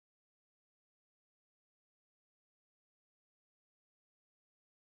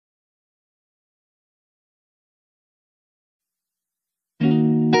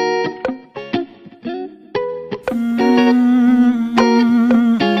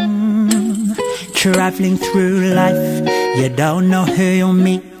Traveling through life, you don't know who you'll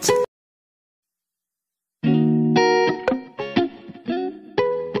meet.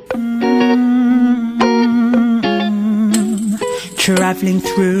 Traveling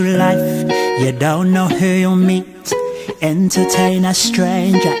through life, you don't know who you'll meet. Entertain a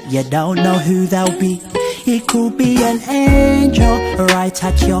stranger, you don't know who they'll be. It could be an angel right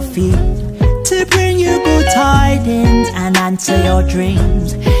at your feet to bring you good tidings and answer your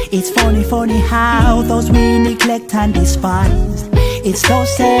dreams. It's funny how those we neglect and despise. It's those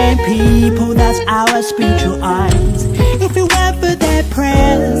same people that's our spiritual eyes. If it weren't for their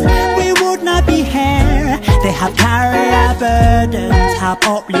prayers, we would not be here. They have carried our burdens, help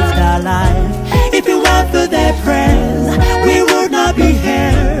uplift our life. If it weren't for their prayers, we would not be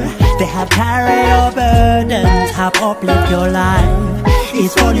here. They have carried our burdens, help uplift your life.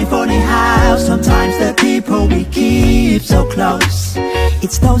 It's funny how sometimes the people we keep so close,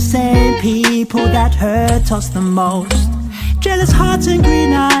 it's those same people that hurt us the most. Jealous hearts and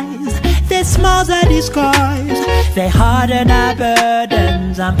green eyes, their smiles are disguised. They harden our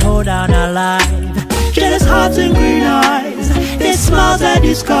burdens and pull down our life. Jealous hearts and green eyes, their smiles are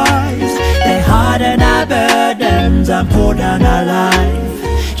disguised. They harden our burdens and pull down our life.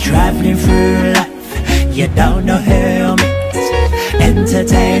 Traveling through life, you don't know who you'll meet.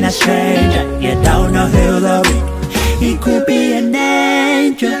 Entertain a stranger, you don't know who they'll be. He could be an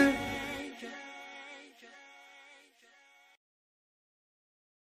angel.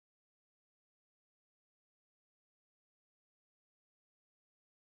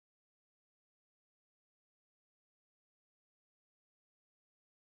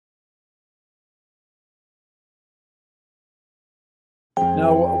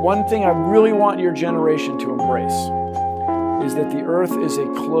 Now, one thing I really want your generation to embrace is that the earth is a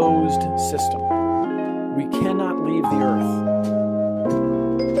closed system. We cannot leave the earth.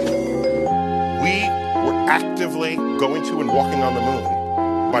 We were actively going to and walking on the moon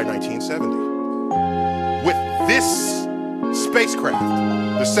by 1970. With this spacecraft,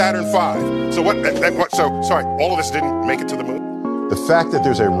 the Saturn V. So sorry, all of this didn't make it to the moon? The fact that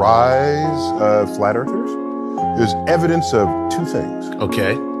there's a rise of flat earthers is evidence of two things.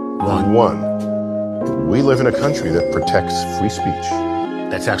 Okay. One, we live in a country that protects free speech.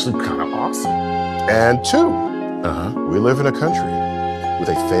 That's actually kind of awesome. And two, we live in a country with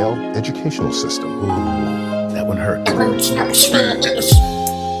a failed educational system. Ooh, that one hurt. The world's not sphere, it is.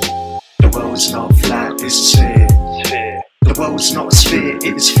 The world's not flat, it's a sphere. The world's not a sphere,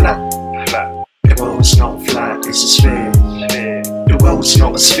 it is flat. The world's not flat, it's a sphere. The world's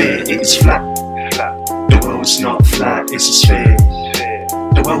not a sphere, it is flat. The world's not flat, it's a sphere.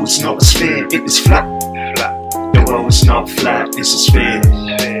 The world's not a sphere, it is flat. The world's not flat, it's a sphere.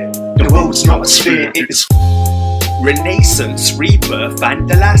 The world's not a sphere, it is. Renaissance, rebirth, and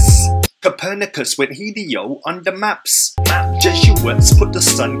the last. Copernicus with Helio on the maps. Jesuits put the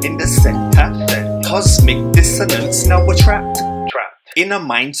sun in the center. Cosmic dissonance, now we're trapped in a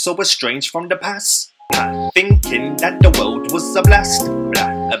mind so estranged from the past. Thinking that the world was a blast,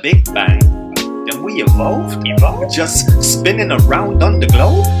 a big bang. Then we evolved, just spinning around on the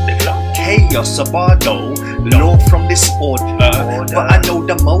globe. Chaos abado, law from disorder. But I know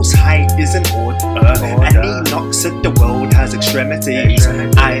the Most High is in order. And Enoch said the world has extremities.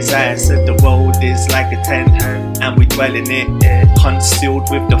 Isaiah said the world is like a tent, and we dwell in it, concealed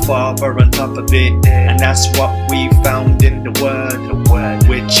with the Father on top of it. And that's what we found in the Word,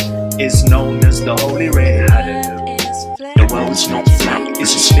 which is known as the Holy Writ. The world's not flat,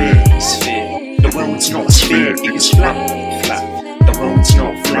 it's a sphere. The world's not a sphere, it is flat. The world's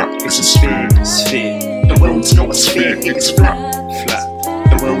not flat, it's a sphere. The world's not a sphere, it is flat.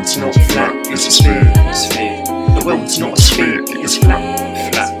 The world's not flat, it's a sphere. The world's not a sphere, it is flat.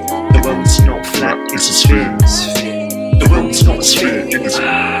 The world's not flat, it's a sphere. The world's not a sphere, it is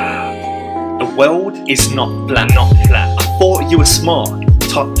flat. The world is not flat, I thought you were smart.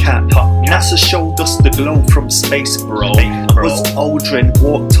 Top cat, NASA showed us the globe from space, bro. Buzz Aldrin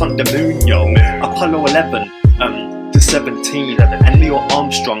walked on the moon, yo. Apollo 11 to 17, and Neil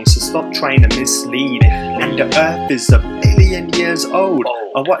Armstrong, so stop trying to mislead. And the earth is 1 billion years old.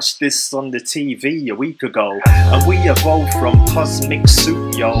 I watched this on the TV a week ago, and we evolved from cosmic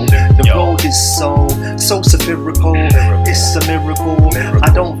soup, yo. The world is so spherical, it's a miracle. I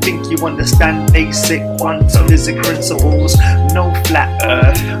don't think you understand basic quantum physics principles. No flat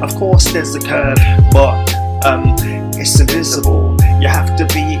earth, of course there's a curve, but it's invisible. You have to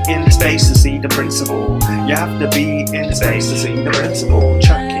be in space to see the principle. You have to be in space to see the principle.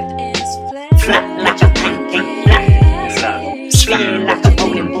 Check it. Flat like a pancake, flat. Sphere like a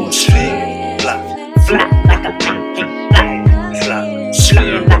bowling ball, sphere. Flat like a pancake, flat.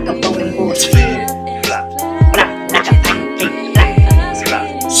 Sphere like a bowling ball, sphere.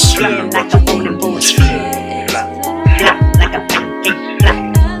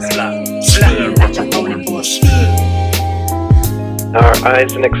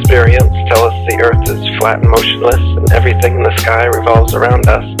 eyes and experience tell us the earth is flat and motionless and everything in the sky revolves around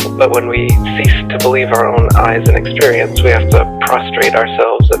us. But when we cease to believe our own eyes and experience, we have to prostrate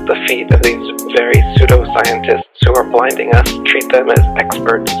ourselves at the feet of these very pseudoscientists who are blinding us, treat them as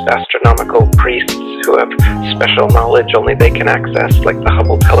experts, astronomical priests who have special knowledge only they can access, like the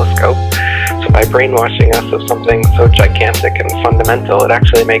Hubble telescope. So by brainwashing us of something so gigantic and fundamental, it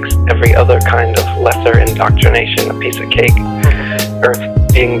actually makes every other kind of lesser indoctrination a piece of cake. Earth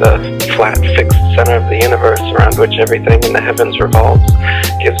being the flat, fixed center of the universe around which everything in the heavens revolves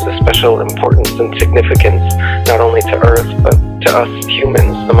gives a special importance and significance not only to Earth, but to us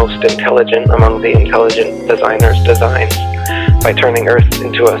humans, the most intelligent among the intelligent designers' designs. By turning Earth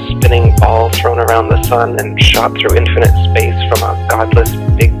into a spinning ball thrown around the sun and shot through infinite space from a godless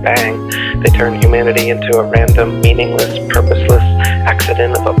Big Bang, they turn humanity into a random, meaningless, purposeless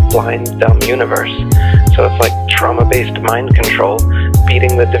accident of a blind, dumb universe. So it's like trauma-based mind control,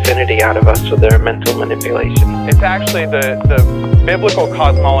 beating the divinity out of us with their mental manipulation. It's actually the biblical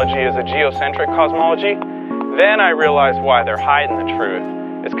cosmology is a geocentric cosmology. Then I realized why they're hiding the truth.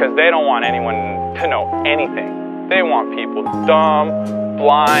 It's because they don't want anyone to know anything. They want people dumb,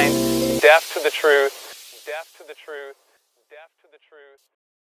 blind, deaf to the truth, deaf to the truth, deaf to the truth.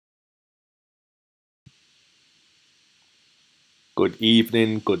 Good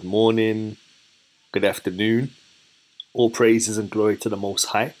evening, good morning, good afternoon. All praises and glory to the Most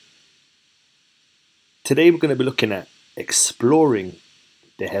High. Today we're going to be looking at exploring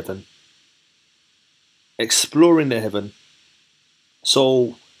the heaven. Exploring the heaven.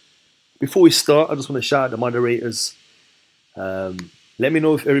 So, before we start, I just want to shout out the moderators. Let me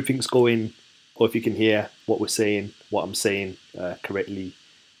know if everything's going, or if you can hear what we're saying, what I'm saying correctly.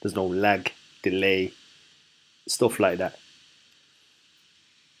 There's no lag, delay, stuff like that.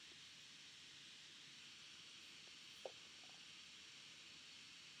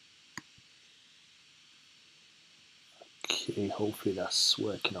 Okay, hopefully that's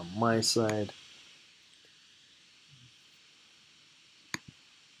working on my side.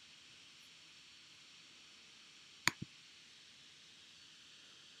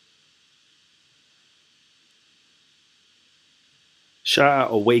 Shout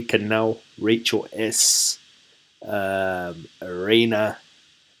out Awaken Now, Rachel S, Arena,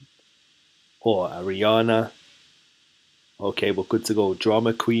 or Ariana. Okay, we're good to go.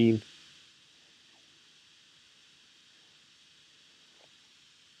 Drama Queen.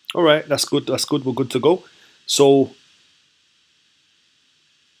 All right, that's good. That's good. We're good to go. So,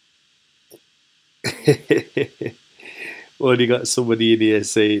 well, you got somebody in here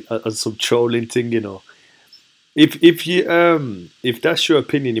say on some trolling thing, you know. If that's your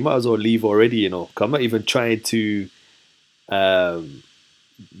opinion, you might as well leave already, you know. 'Cause I'm not even trying to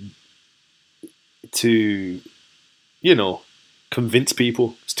you know, convince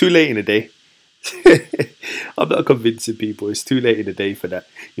people. It's too late in the day. I'm not convincing people. It's too late in the day for that.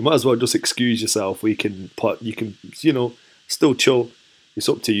 You might as well just excuse yourself. You can, you know, still chill. It's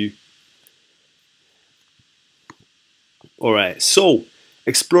up to you. All right. So,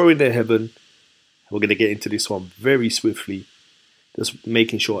 exploring the heaven. We're going to get into this one very swiftly. Just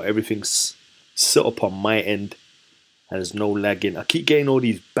making sure everything's set up on my end and there's no lagging. I keep getting all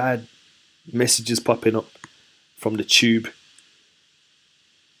these bad messages popping up from the tube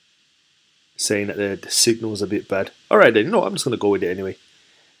saying that the signal's a bit bad. All right then, no, I'm just going to go with it anyway.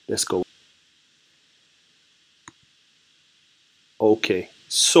 Let's go. Okay,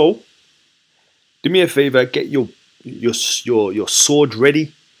 so do me a favor, get your sword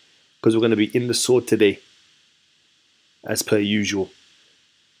ready, because we're going to be in the sword today, as per usual.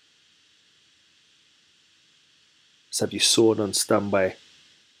 Let's have your sword on standby.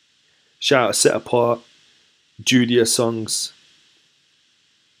 Shout out Set Apart, Judia Songs.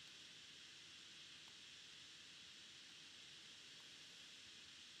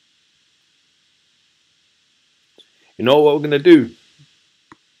 You know what we're going to do?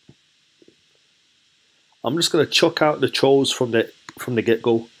 I'm just going to chuck out the trolls from the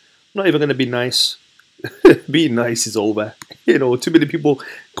get-go. I'm not even going to be nice. Being nice is over. You know, too many people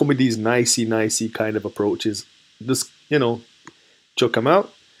come with these nicey kind of approaches. Just, you know, chuck them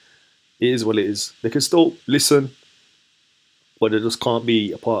out. It is what it is. They can still listen, but they just can't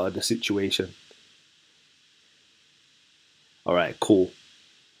be a part of the situation. All right, cool.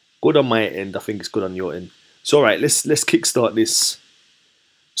 Good on my end. I think it's good on your end. So, all right, let's kickstart this.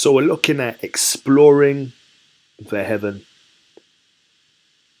 So we're looking at exploring the heaven.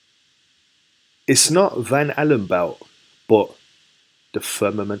 It's not Van Allenbout, but the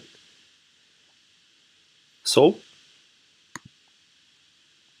firmament. So,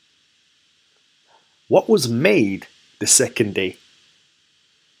 what was made the second day?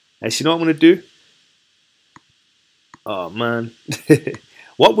 And you know what I'm going to do? Oh, man.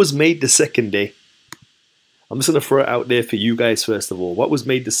 What was made the second day? I'm just going to throw it out there for you guys first of all. What was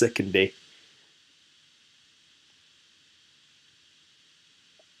made the second day?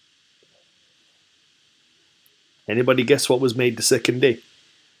 Anybody guess what was made the second day?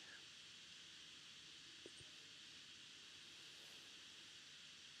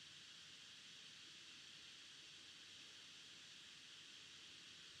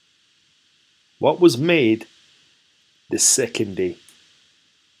 What was made the second day?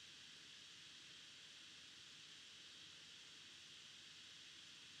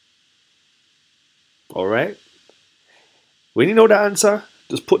 All right. When you know the answer,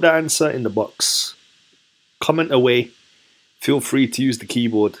 just put the answer in the box. Comment away. Feel free to use the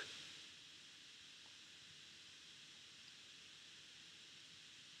keyboard.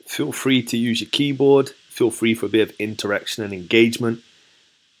 Feel free to use your keyboard. Feel free for a bit of interaction and engagement.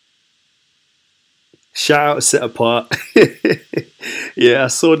 Shout out Set Apart. Yeah, I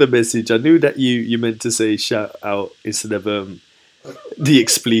saw the message. I knew that you meant to say shout out instead of the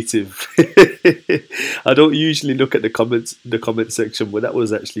expletive. I don't usually look at the comment section, but that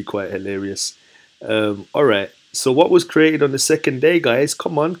was actually quite hilarious. All right. So what was created on the second day, guys?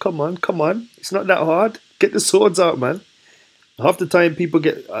 Come on, come on, come on. It's not that hard. Get the swords out, man. Half the time people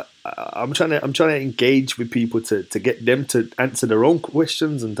get I'm trying to engage with people to get them to answer their own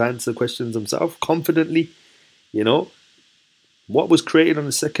questions and to answer questions themselves confidently, you know. What was created on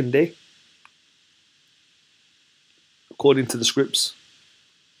the second day according to the scripts?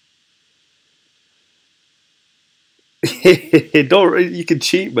 Don't, you can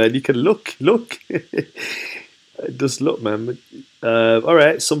cheat, man. You can look. Just look, man. All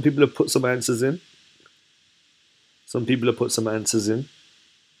right, some people have put some answers in. Some people have put some answers in.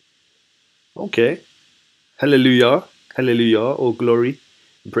 Okay. Hallelujah. Hallelujah. All glory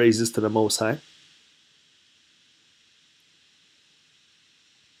and praises to the Most High.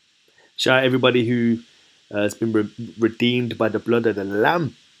 Shout out everybody who has been redeemed by the blood of the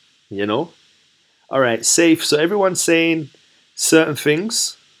Lamb. You know. All right. Safe. So everyone's saying certain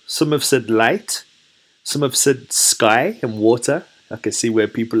things. Some have said light. Some have said sky and water. I can see where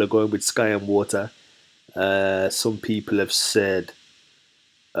people are going with sky and water. Some people have said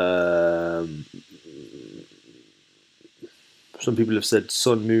sun,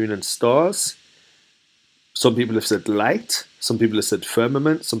 moon, and stars. Some people have said light. Some people have said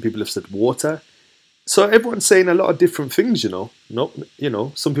firmament. Some people have said water. So everyone's saying a lot of different things, you know.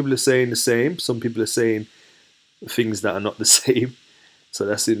 Some people are saying the same. Some people are saying things that are not the same. So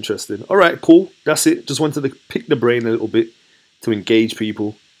that's interesting. All right, cool. That's it. Just wanted to pick the brain a little bit to engage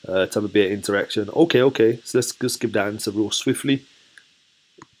people. To have a bit of interaction. Okay. So let's just give that answer real swiftly.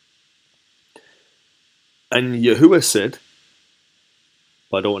 And Yahuwah said,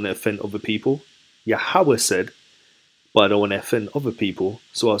 but I don't want to offend other people. Yahweh said, but I don't want to offend other people.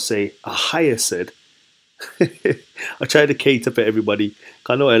 So I'll say, Ahaya said. I try to cater for everybody.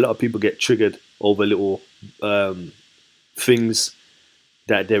 I know a lot of people get triggered over little things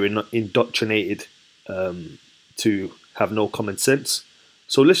that they're indoctrinated to have no common sense.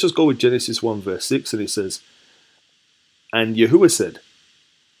 So let's just go with Genesis 1 verse 6, and it says, and Yahuwah said,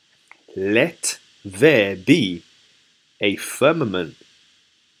 let there be a firmament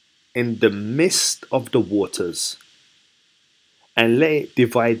in the midst of the waters, and let it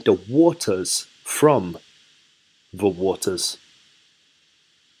divide the waters from the waters.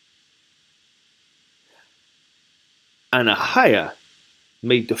 And Ahaya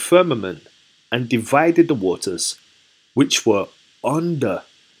made the firmament and divided the waters which were under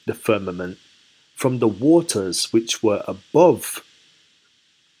the firmament from the waters which were above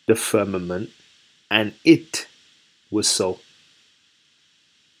the firmament, and it was so.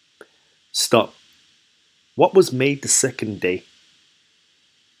 Stop. What was made the second day?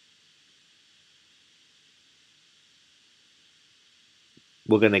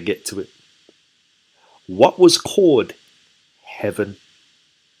 We're going to get to it. What was called heaven?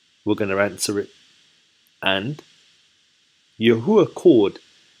 We're going to answer it. And Yahuwah called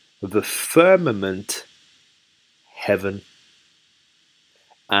the firmament heaven,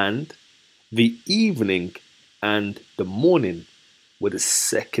 and the evening and the morning were the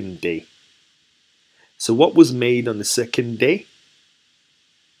second day. So what was made on the second day?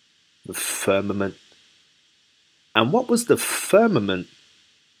 The firmament. And what was the firmament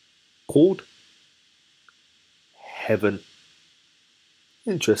called? Heaven.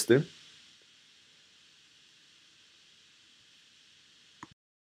 Interesting.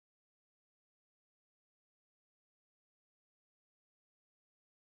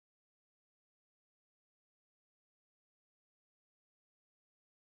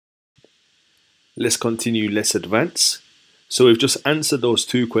 Let's continue, let's advance. So we've just answered those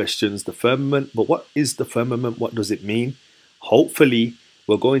two questions, the firmament, but what is the firmament? What does it mean? Hopefully,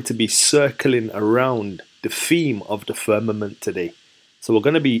 we're going to be circling around the theme of the firmament today. So we're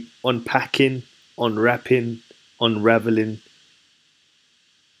going to be unpacking, unwrapping, unraveling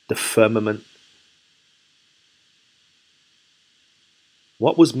the firmament.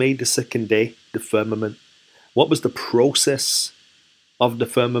 What was made the second day? The firmament. What was the process of the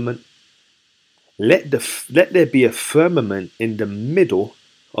firmament? Let there be a firmament in the middle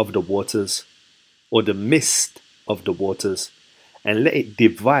of the waters, or the midst of the waters, and let it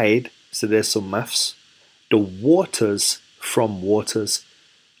divide. So there's some maths. The waters from waters.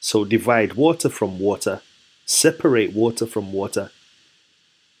 So divide water from water. Separate water from water.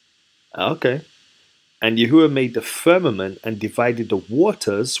 Okay. And Yahuwah made the firmament and divided the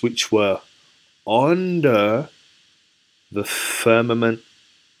waters which were under the firmament.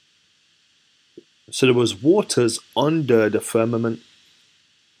 So there was waters under the firmament.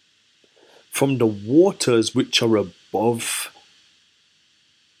 From the waters which are above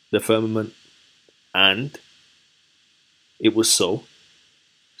the firmament. And it was so.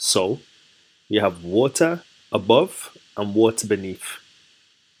 So you have water above and water beneath.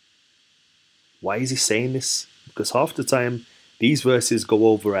 Why is he saying this? Because half the time these verses go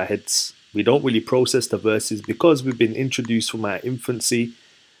over our heads. We don't really process the verses because we've been introduced from our infancy,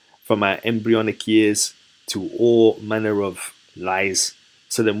 from our embryonic years, to all manner of lies.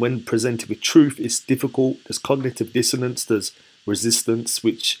 So then when presented with truth, it's difficult. There's cognitive dissonance, there's resistance,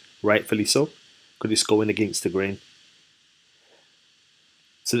 which rightfully so, because it's going against the grain.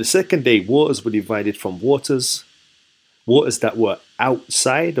 So the second day, waters were divided from waters that were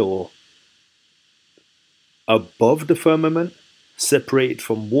outside or above the firmament, separated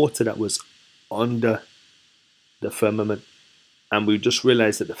from water that was under the firmament. And we just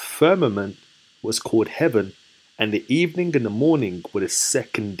realized that the firmament was called heaven, and the evening and the morning were the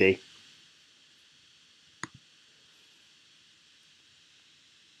second day.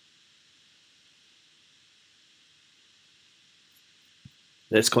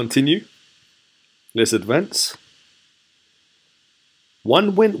 Let's continue. Let's advance.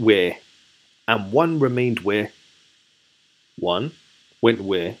 One went where, and one remained where. One went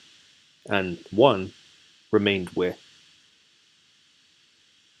where, and one remained where.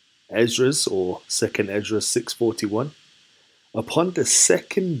 Esdras, or 2nd Esdras 6:41. Upon the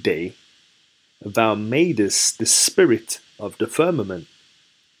second day, thou madest the spirit of the firmament,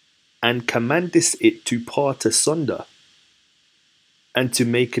 and commandest it to part asunder, and to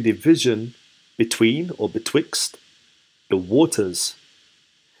make a division between or betwixt the waters,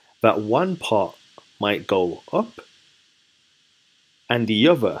 that one part might go up, and the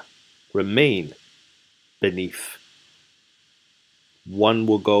other remain beneath. One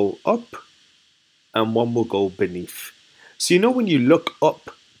will go up, and one will go beneath. So you know when you look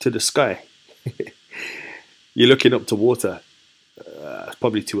up to the sky, you're looking up to water. It's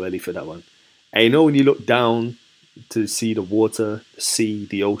probably too early for that one. And you know when you look down to see the water, the sea,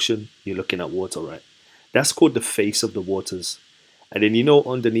 the ocean, you're looking at water, right? That's called the face of the waters. And then you know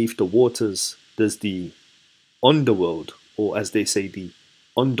underneath the waters, there's the underworld, or as they say, the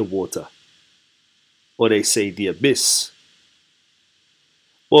underwater, or they say the abyss.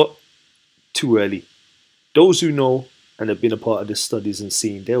 But too early. Those who know and have been a part of the studies and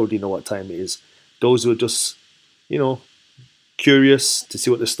seen, they already know what time it is. Those who are just, curious to see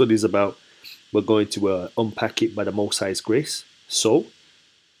what the study is about, we're going to unpack it by the Most High's grace. So,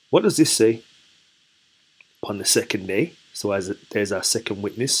 what does this say? Upon the second day, so there's our second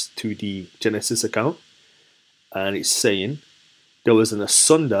witness to the Genesis account, and it's saying there was an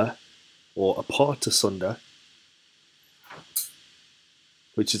asunder, or a part asunder,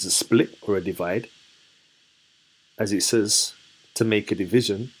 which is a split or a divide, as it says, to make a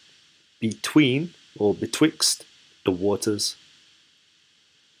division between or betwixt the waters,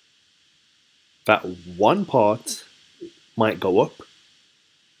 that one part might go up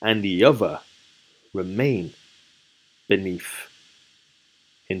and the other remain beneath.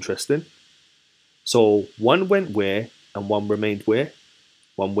 Interesting. So one went where and one remained where?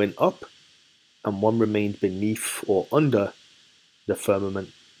 One went up and one remained beneath or under the firmament.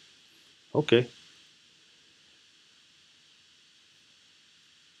 Okay.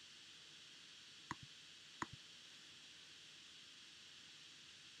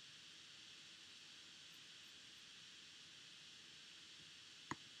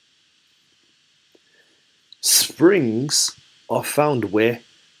 Springs are found where?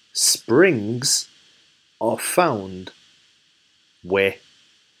 Springs are found where?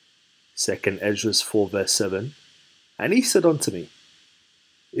 2nd Esdras 4 verse 7. And he said unto me,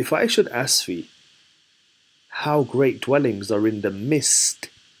 if I should ask thee, how great dwellings are in the midst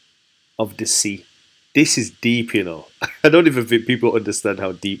of the sea. This is deep, you know. I don't even think people understand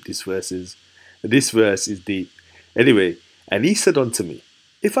how deep this verse is. This verse is deep. Anyway, and he said unto me,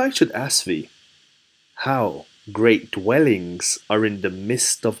 if I should ask thee, how great dwellings are in the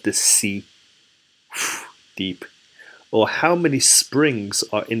midst of the sea, deep, or how many springs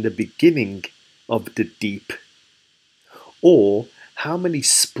are in the beginning of the deep, or how many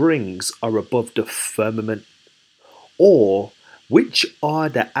springs are above the firmament, or which are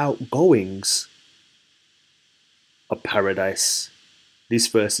the outgoings of paradise. This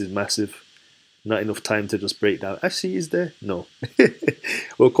verse is massive. Not enough time to just break down. Actually, is there? No.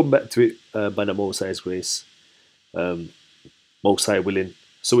 We'll come back to it by the Most High's grace. Most High willing.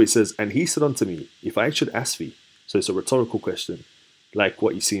 So it says, and he said unto me, if I should ask thee, so it's a rhetorical question, like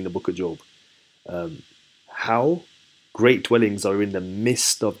what you see in the book of Job. How great dwellings are in the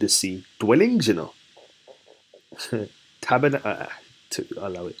midst of the sea. Dwellings, you know. To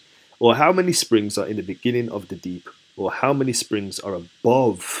allow it. Or how many springs are in the beginning of the deep, or how many springs are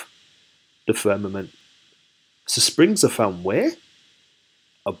above the firmament. So springs are found where?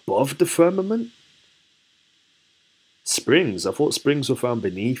 Above the firmament? Springs? I thought springs were found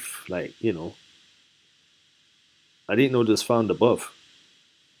beneath, like, you know. I didn't know there's found above.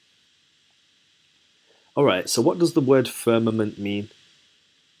 Alright, so what does the word firmament mean?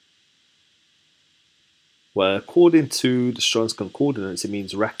 Well, according to the Strong's Concordance, it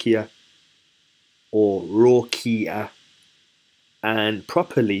means rakia or rokia, and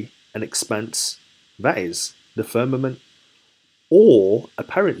properly an expanse, that is, the firmament, or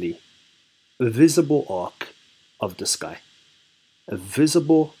apparently a visible arc of the sky. A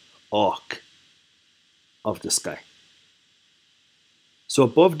visible arc of the sky. So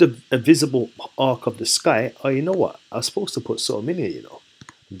above the visible arc of the sky, oh, you know what? I was supposed to put something in here, you know.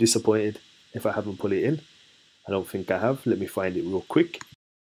 I'm disappointed if I haven't put it in. I don't think I have. Let me find it real quick.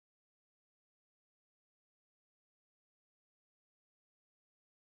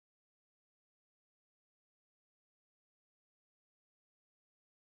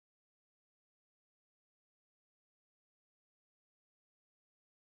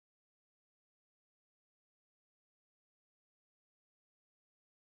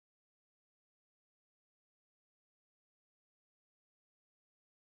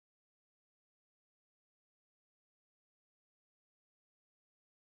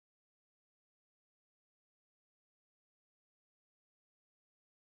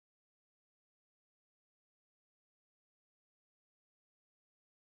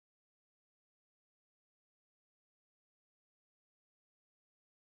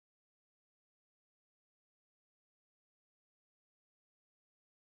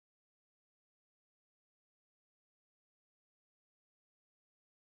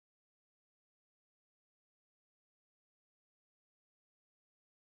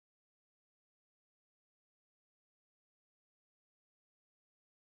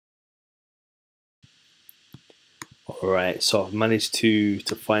 Alright, so I've managed to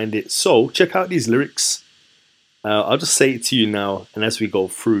find it. So check out these lyrics. I'll just say it to you now, and as we go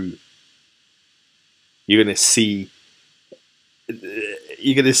through, you're gonna see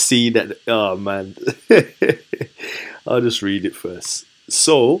that. Oh man. I'll just read it first.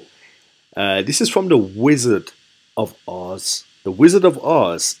 So this is from the Wizard of Oz. The Wizard of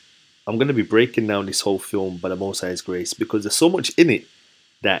Oz. I'm gonna be breaking down this whole film by the Most High's grace, because there's so much in it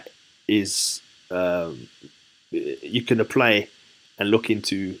that is you can apply and look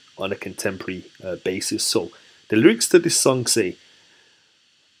into on a contemporary basis. So the lyrics to this song say,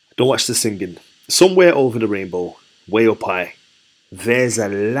 don't watch the singing, somewhere over the rainbow, way up high, there's a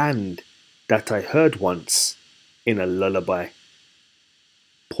land that I heard once in a lullaby.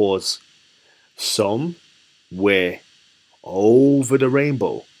 Pause. Somewhere over the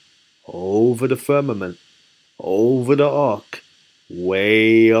rainbow, over the firmament, over the arc,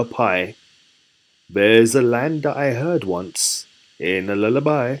 way up high, there's a land that I heard once in a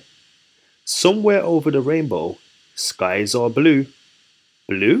lullaby. Somewhere over the rainbow, skies are blue.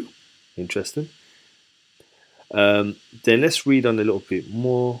 Blue? Interesting. Then let's read on a little bit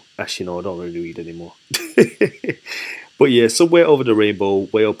more. Actually, no, I don't really read anymore. But yeah, somewhere over the rainbow,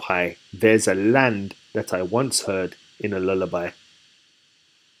 way up high, there's a land that I once heard in a lullaby.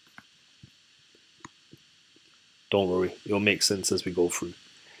 Don't worry, it'll make sense as we go through.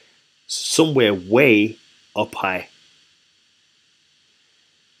 Somewhere way up high.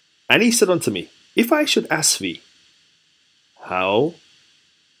 And he said unto me, if I should ask thee, how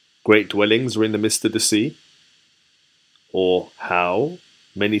great dwellings are in the midst of the sea, or how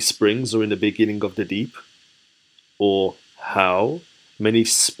many springs are in the beginning of the deep, or how many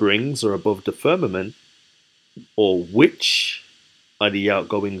springs are above the firmament, or which are the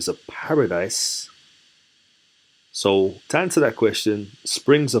outgoings of paradise? So to answer that question,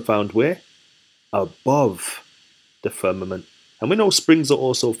 springs are found where? Above the firmament. And we know springs are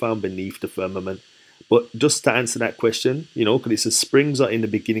also found beneath the firmament. But just to answer that question, you know, because it says springs are in the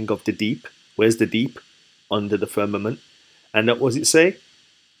beginning of the deep. Where's the deep? Under the firmament. And what does it say?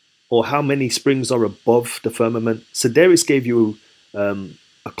 Or how many springs are above the firmament? So Darius gave you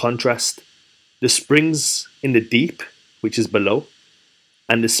a contrast. The springs in the deep, which is below,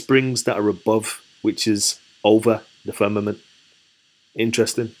 and the springs that are above, which is over the firmament.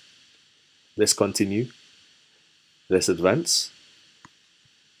 Interesting. Let's continue. Let's advance.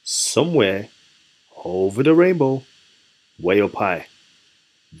 Somewhere over the rainbow, way up high,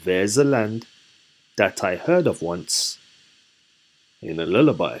 there's a land that I heard of once in a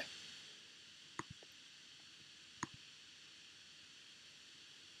lullaby.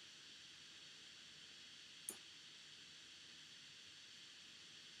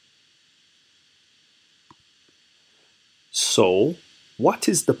 So, what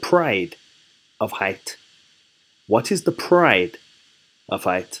is the pride of height? What is the pride of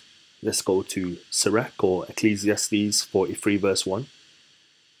height? Let's go to Sirach or Ecclesiastes 43 verse 1.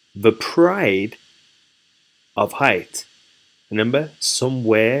 The pride of height. Remember,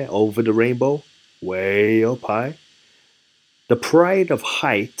 somewhere over the rainbow, way up high. The pride of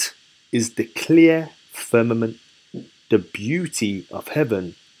height is the clear firmament, the beauty of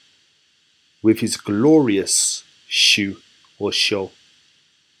heaven with his glorious shoe or show.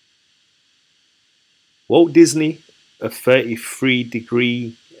 Walt Disney, a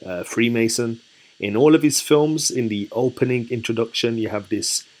 33-degree Freemason, in all of his films, in the opening introduction, you have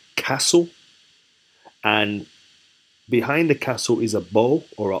this castle, and behind the castle is a bow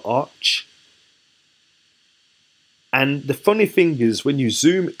or an arch. And the funny thing is, when you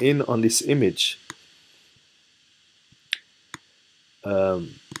zoom in on this image,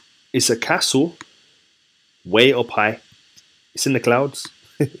 it's a castle way up high. It's in the clouds.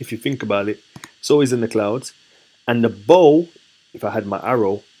 If you think about it, it's always in the clouds. And the bow, if I had my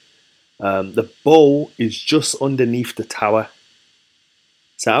arrow, the bow is just underneath the tower.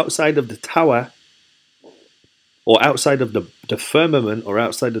 So outside of the tower, or outside of the firmament, or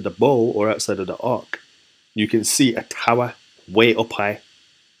outside of the bow, or outside of the ark, you can see a tower way up high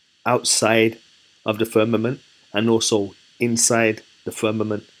outside of the firmament and also inside the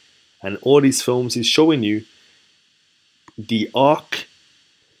firmament. And all these films is showing you the ark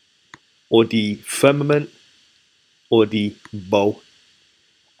or the firmament or the bow.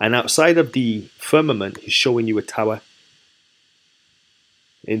 And outside of the firmament, he's showing you a tower.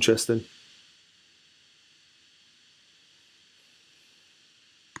 Interesting.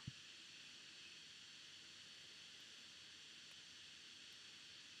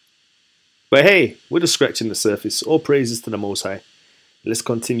 But hey, we're just scratching the surface. All praises to the Most High. Let's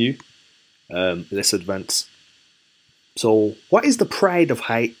continue. Let's advance. So, what is the pride of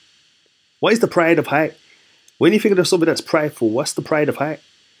height? What is the pride of height? When you think of something that's prideful, what's the pride of height?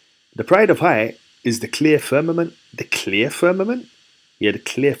 The pride of height is the clear firmament. The clear firmament? Yeah, the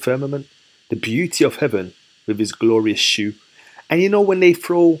clear firmament. The beauty of heaven with his glorious shoe. And you know when they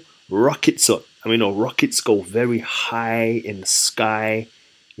throw rockets up, I mean, rockets go very high in the sky,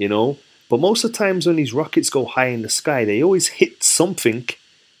 you know. But most of the times when these rockets go high in the sky, they always hit something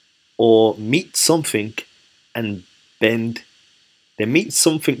or meet something and bend. They meet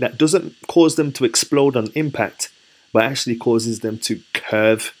something that doesn't cause them to explode on impact, but actually causes them to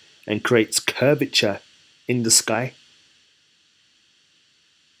curve and creates curvature in the sky.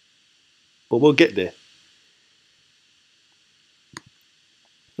 But we'll get there.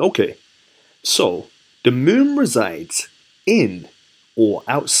 Okay, so the moon resides in or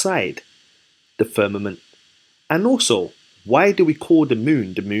outside the firmament. And also, why do we call the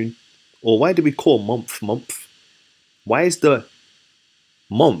moon the moon? Or why do we call month month? Why is the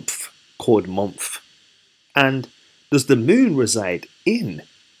month called month? And does the moon reside in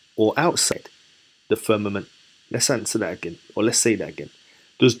or outside the firmament? Let's answer that again, or let's say that again.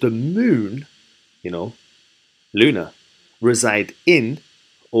 Does the moon, you know, Luna, reside in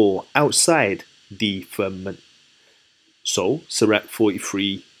or outside the firmament? So, Sirach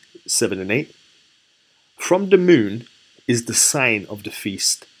 43, 7 and 8. From the moon is the sign of the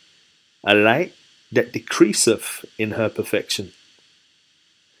feast, a light that decreaseth in her perfection.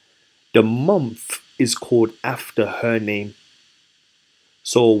 The month is called after her name.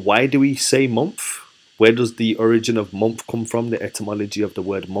 So why do we say month? Where does the origin of month come from? The etymology of the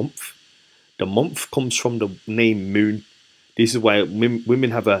word month. The month comes from the name moon. This is why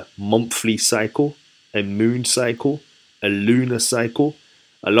women have a monthly cycle, a moon cycle, a lunar cycle.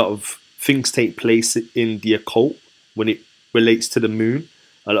 A lot of things take place in the occult when it relates to the moon.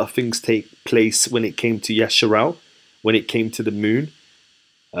 A lot of things take place when it came to Yasharal, when it came to the moon.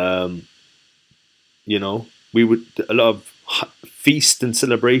 You know, a lot of feasts and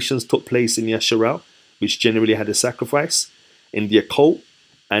celebrations took place in Yasharal, which generally had a sacrifice. In the occult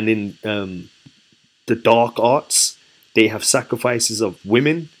and in the dark arts, they have sacrifices of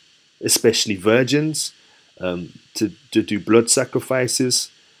women, especially virgins, to do blood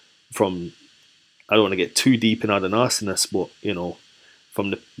sacrifices from, I don't want to get too deep in other nastiness, but you know,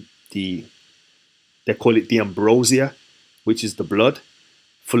 from the they call it the ambrosia, which is the blood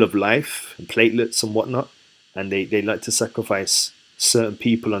full of life and platelets and whatnot, and they like to sacrifice certain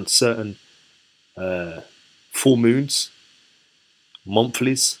people on certain full moons,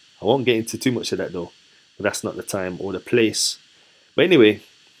 monthlies. I won't get into too much of that though, but that's not the time or the place. But anyway,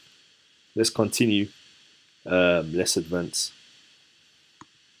 let's continue. Let's advance.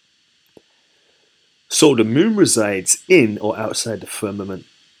 So the moon resides in or outside the firmament.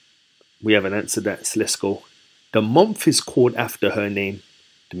 We haven't answered that, so let's go. The month is called after her name,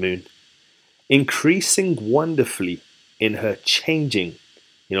 the moon, increasing wonderfully in her changing.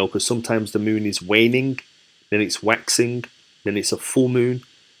 You know, because sometimes the moon is waning, then it's waxing, then it's a full moon,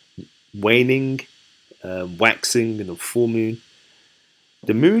 waning, waxing, and a full moon.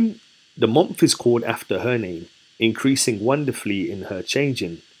 The month is called after her name, increasing wonderfully in her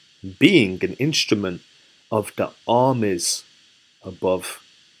changing, being an instrument of the armies above.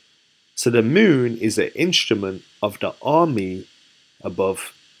 So the moon is an instrument of the army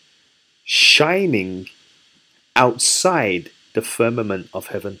above, shining outside the firmament of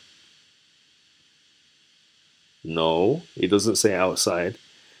heaven. No, it doesn't say outside.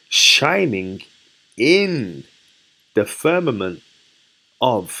 Shining in the firmament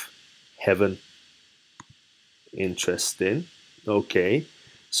of heaven. Interesting. Okay.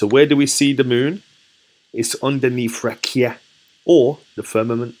 So where do we see the moon? It's underneath Rakia, or the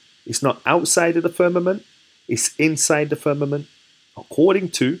firmament. It's not outside of the firmament. It's inside the firmament, according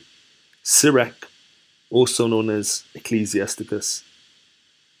to Sirach, also known as Ecclesiasticus.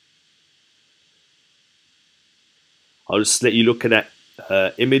 I'll just let you look at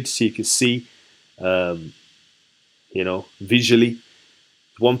that image so you can see, you know, visually.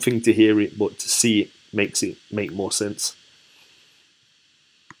 One thing to hear it, but to see it makes it make more sense.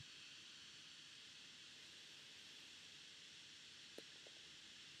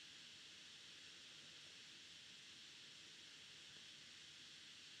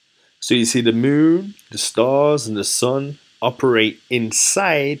 So you see the moon, the stars, and the sun operate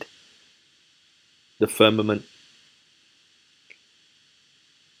inside the firmament.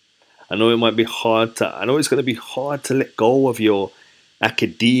 I know it might be hard to, I know it's going to be hard to let go of your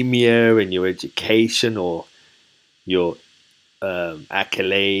academia and your education or your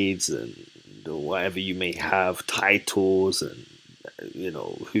accolades and whatever you may have, titles, and you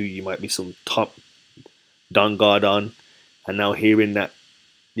know, who you might be some top Don God on, and now hearing that,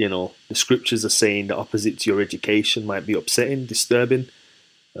 you know, the scriptures are saying the opposite to your education might be upsetting, disturbing,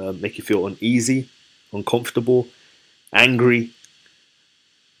 make you feel uneasy, uncomfortable, angry,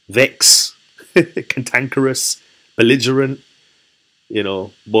 vex, cantankerous, belligerent, you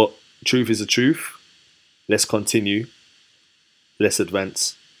know, but truth is the truth. Let's continue. Let's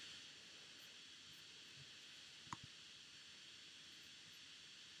advance.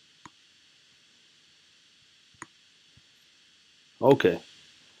 Okay.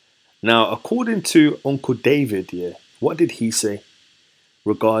 Now, according to Uncle David, yeah, what did he say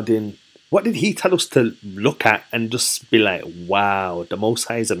regarding, what did he tell us to look at and just be like, wow, the Most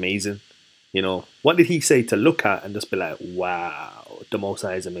High is amazing? You know, what did he say to look at and just be like, wow, the Most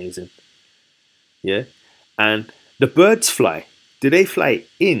High is amazing? Yeah. And the birds fly. Do they fly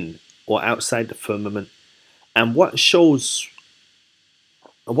in or outside the firmament? And what shows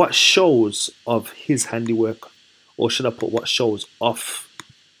of his handiwork? Or should I put what shows off?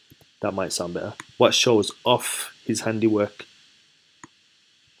 That might sound better. What shows off his handiwork?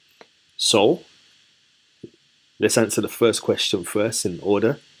 So, let's answer the first question first in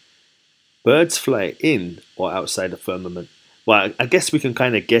order. Birds fly in or outside the firmament? Well, I guess we can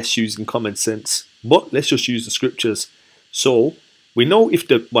kind of guess using common sense, but let's just use the scriptures. So, we know if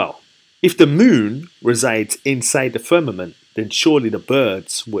the moon resides inside the firmament, then surely the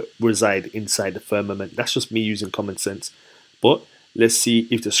birds will reside inside the firmament. That's just me using common sense. But let's see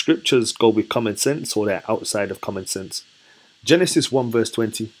if the scriptures go with common sense or they're outside of common sense. Genesis 1 verse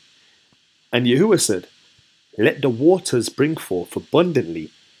 20. And Yahuwah said, let the waters bring forth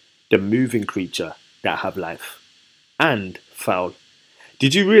abundantly the moving creature that have life, and fowl.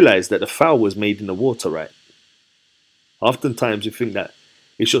 Did you realize that the fowl was made in the water, right? Oftentimes you think that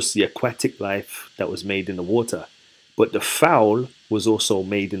It's just the aquatic life that was made in the water. But the fowl was also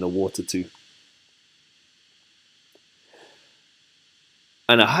made in the water too.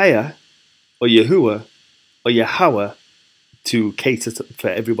 And Ahaya, or Yahuwah, or Yahweh, to cater for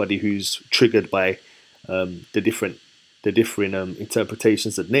everybody who's triggered by the different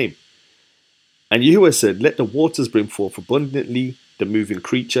interpretations of name. And Yahuwah said, let the waters bring forth abundantly the moving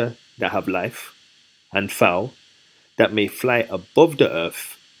creature that have life, and fowl that may fly above the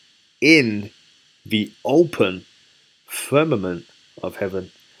earth in the open firmament of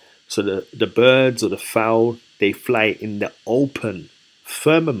heaven. So the birds or the fowl, they fly in the open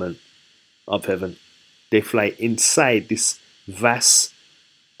firmament of heaven. They fly inside this vast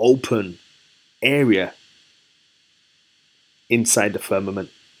open area inside the firmament.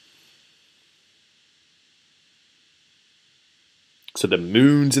 So the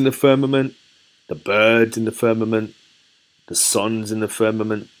moon's in the firmament, the birds in the firmament, the sun's in the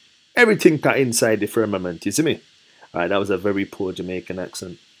firmament, everything got inside the firmament. You see me? Alright, that was a very poor Jamaican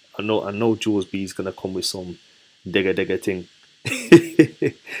accent. I know Jules B is gonna come with some digga thing.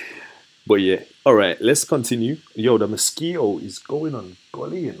 But yeah, alright, let's continue. Yo, the mosquito is going on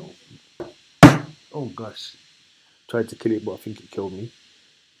golly, you know. Oh gosh. Tried to kill it, but I think it killed me.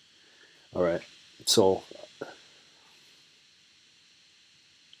 Alright, so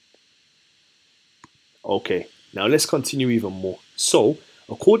okay, now let's continue even more. So,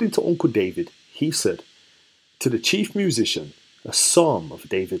 according to Uncle David, he said, to the chief musician, a psalm of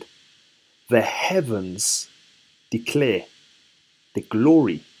David, the heavens declare the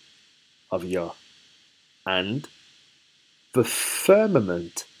glory of Yah, and the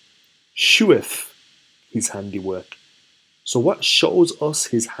firmament sheweth his handiwork. So what shows us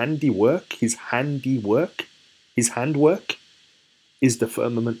his handwork is the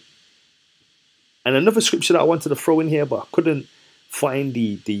firmament. And another scripture that I wanted to throw in here, but I couldn't find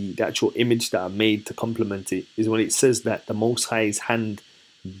the actual image that I made to complement it, is when it says that the Most High's hand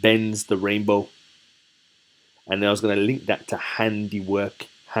bends the rainbow. And I was going to link that to handiwork,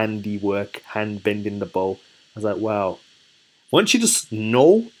 hand bending the bow. I was like, wow. Once you just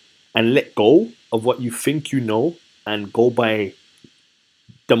know and let go of what you think you know and go by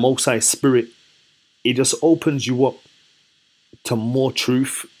the Most High Spirit, it just opens you up to more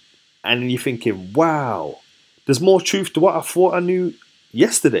truth. And you're thinking, wow, there's more truth to what I thought I knew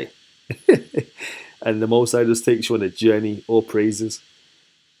yesterday. And the Most High just takes you on a journey, all praises.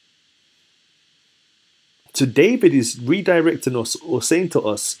 So David is redirecting us or saying to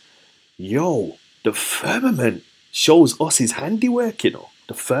us, yo, the firmament shows us his handiwork, you know.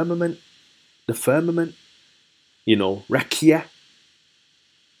 The firmament, you know, Rakia,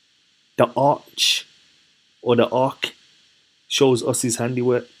 the arch or the ark shows us his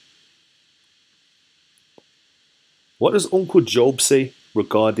handiwork. What does Uncle Job say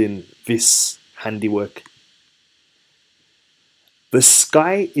regarding this handiwork? The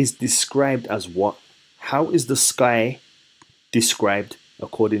sky is described as what? How is the sky described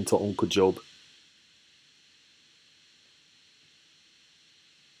according to Uncle Job?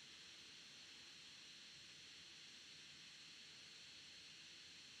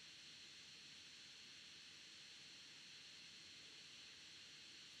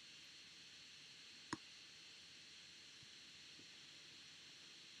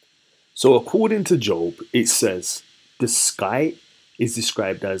 So according to Job, it says the sky is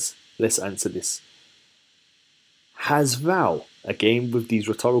described as, let's answer this, has thou, again with these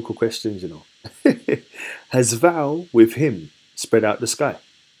rhetorical questions, you know, has thou with him spread out the sky?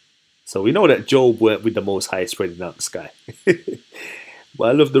 So we know that Job worked with the Most High spreading out the sky. But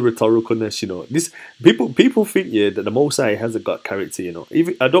I love the rhetoricalness, you know. This people think, yeah, that the Most High hasn't got character, you know.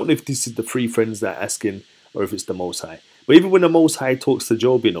 Even, I don't know if this is the three friends that are asking or if it's the Most High. But even when the Most High talks to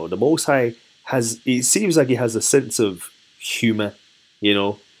Job, you know, the Most High has, it seems like he has a sense of humor, you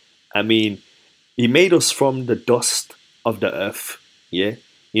know. I mean, he made us from the dust of the earth, yeah.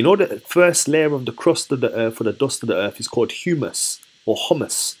 You know, the first layer of the crust of the earth or the dust of the earth is called humus or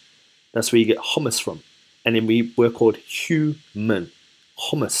humus. That's where you get hummus from. And then we're called human,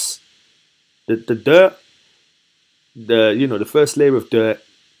 humus. The dirt, the first layer of dirt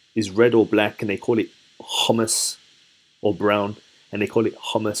is red or black, and they call it hummus or brown, and they call it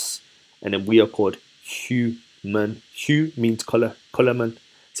hummus. And then we are called human. Hue means color, colorman.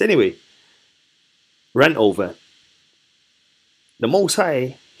 So anyway, rant over. The Most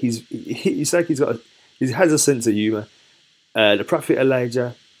High, he's like he has a sense of humor. The prophet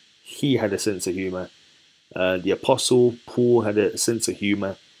Elijah, he had a sense of humor. The apostle Paul had a sense of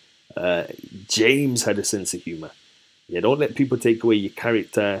humor. James had a sense of humor. Yeah, don't let people take away your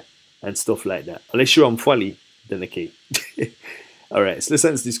character and stuff like that. Unless you're on folly, then okay. Alright, so let's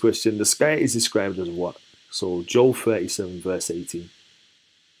answer this question. The sky is described as what? So Job 37 verse 18.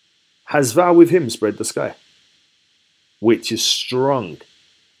 Has thou with him spread the sky, which is strong,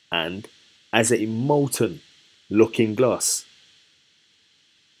 and as a molten looking glass.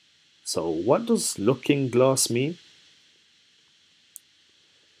 So what does looking glass mean?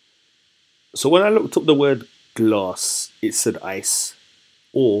 So when I looked up the word glass, it said ice,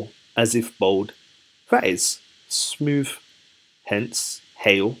 or as if bowed, that is smooth, hence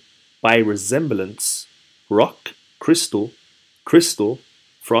hail, by resemblance, rock, crystal, crystal,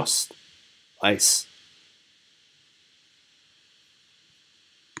 frost, ice.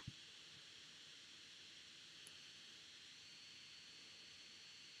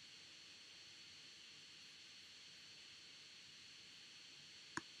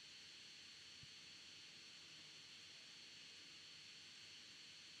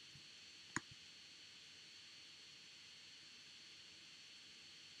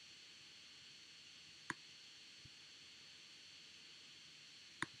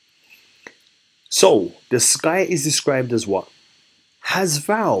 So, the sky is described as what? Has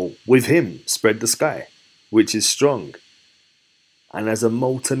thou with him spread the sky, which is strong, and as a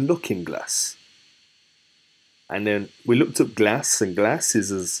molten looking glass. And then we looked up glass, and glass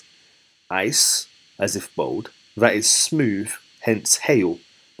is as ice, as if bowed, that is smooth, hence hail,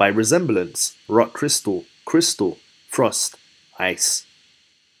 by resemblance, rock, crystal, crystal, frost, ice.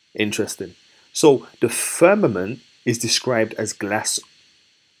 Interesting. So, the firmament is described as glass.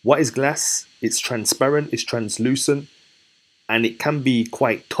 What is glass? It's transparent, it's translucent, and it can be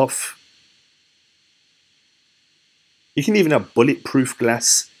quite tough. You can even have bulletproof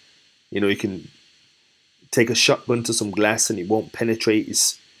glass. You know, you can take a shotgun to some glass and it won't penetrate.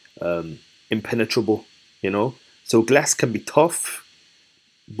 It's impenetrable, you know. So glass can be tough,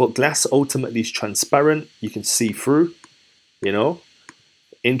 but glass ultimately is transparent. You can see through, you know.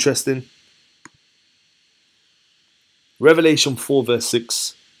 Interesting. Revelation 4 verse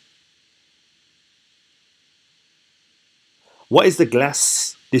 6. What is the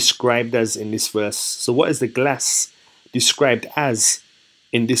glass described as in this verse? So what is the glass described as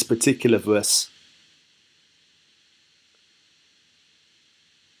in this particular verse?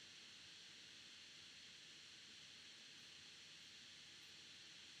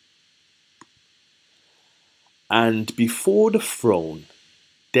 And before the throne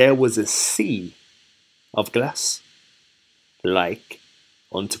there was a sea of glass, like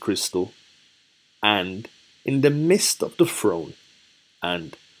unto crystal, and in the midst of the throne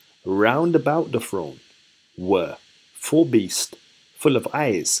and round about the throne were 4 beasts full of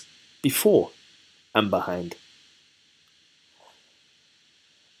eyes before and behind.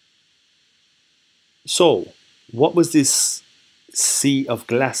 So, what was this sea of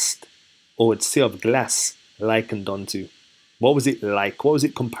glass, or sea of glass, likened unto? What was it like? What was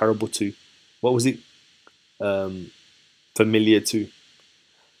it comparable to? What was it familiar to?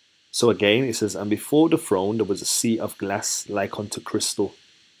 So again, it says, and before the throne there was a sea of glass like unto crystal.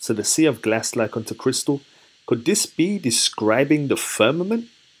 So the sea of glass like unto crystal, could this be describing the firmament?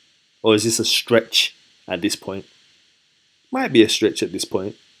 Or is this a stretch at this point? Might be a stretch at this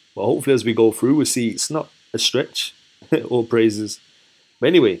point. But hopefully as we go through, we'll see it's not a stretch. All praises. But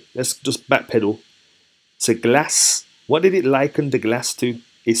anyway, let's just backpedal. So glass, what did it liken the glass to?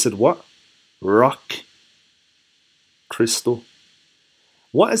 It said what? Rock, crystal.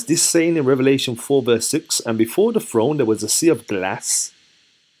 What is this saying in Revelation 4 verse 6? And before the throne there was a sea of glass,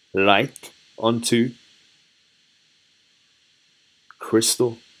 like unto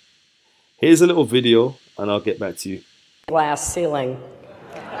crystal. Here's a little video and I'll get back to you. Glass ceiling.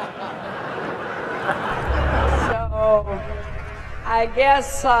 So I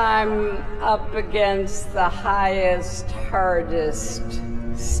guess I'm up against the highest, hardest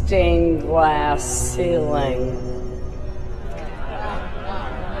stained glass ceiling.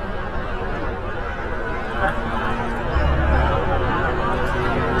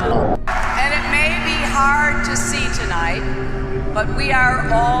 And it may be hard to see tonight, but we are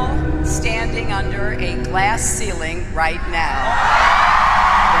all standing under a glass ceiling right now.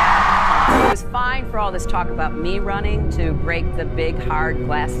 It was fine for all this talk about me running to break the big, hard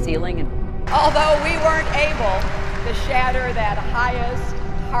glass ceiling. And although we weren't able to shatter that highest,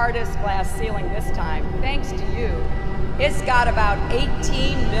 hardest glass ceiling this time, thanks to you, it's got about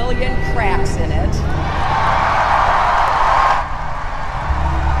 18 million cracks in it.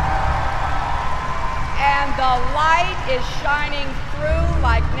 And the light is shining through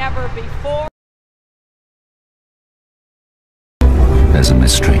like never before. There's a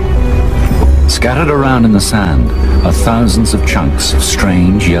mystery. Scattered around in the sand are thousands of chunks of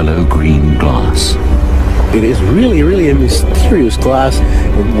strange yellow-green glass. It is really, really a mysterious glass.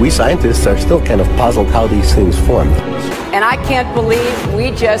 We scientists are still kind of puzzled how these things form. And I can't believe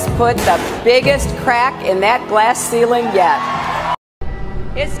we just put the biggest crack in that glass ceiling yet.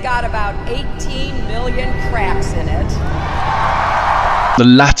 It's got about 18 million cracks in it. The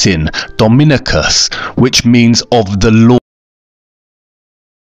Latin Dominicus, which means of the Lord.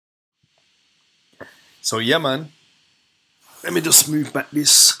 So yeah, man. Let me just move back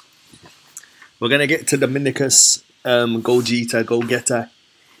this. We're gonna get to Dominicus, Gogeta, go getter.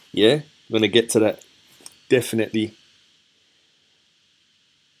 Yeah, we're gonna get to that definitely.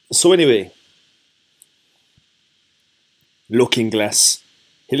 So anyway, Looking Glass.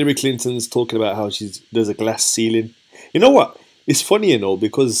 Hillary Clinton's talking about how there's a glass ceiling. You know what? It's funny, you know,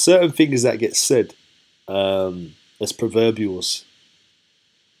 because certain things that get said as proverbials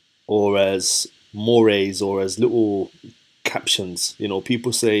or as mores or as little captions, you know,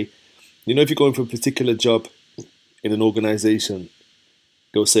 people say, you know, if you're going for a particular job in an organization,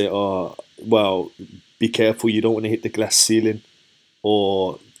 they'll say, oh, well, be careful, you don't want to hit the glass ceiling,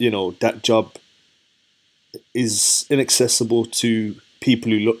 or, you know, that job is inaccessible to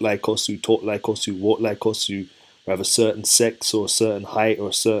people who look like us, who talk like us, who walk like us, who have a certain sex or a certain height or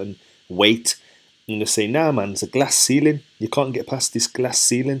a certain weight. And they say, nah, man, it's a glass ceiling. You can't get past this glass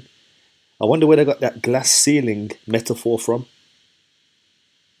ceiling. I wonder where they got that glass ceiling metaphor from.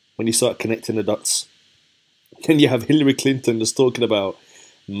 When you start connecting the dots. Then you have Hillary Clinton just talking about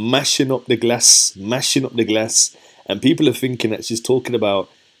mashing up the glass. And people are thinking that she's talking about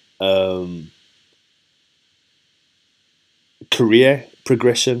career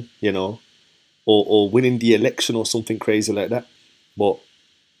progression, you know, or winning the election or something crazy like that. But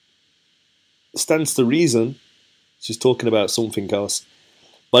stands to reason she's talking about something else.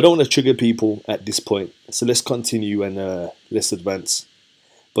 But I don't want to trigger people at this point, so let's continue and let's advance.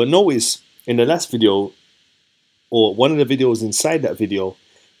 But notice in the last video, or one of the videos inside that video,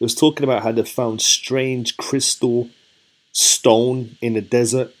 it was talking about how they found strange crystal stone in the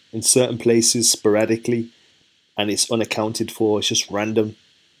desert in certain places sporadically, and it's unaccounted for, it's just random.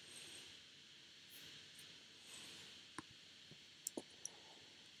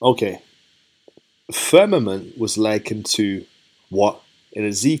 Okay, firmament was likened to what? In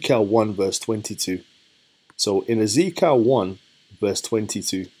Ezekiel 1 verse 22. So in Ezekiel 1 verse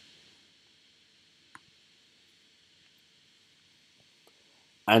 22,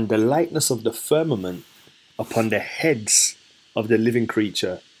 and the likeness of the firmament upon the heads of the living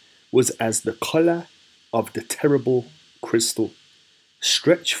creature was as the colour of the terrible crystal,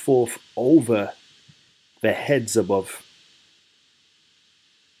 stretched forth over the heads above.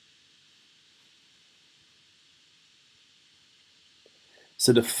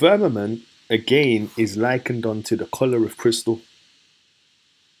 So the firmament, again, is likened unto the colour of crystal.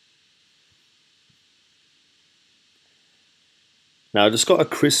 Now, I just got a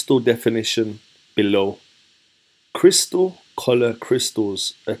crystal definition below. Crystal colour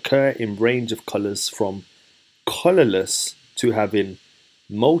crystals occur in range of colours from colourless to having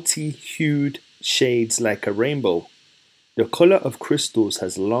multi-hued shades like a rainbow. The colour of crystals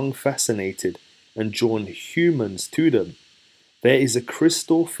has long fascinated and drawn humans to them. There is a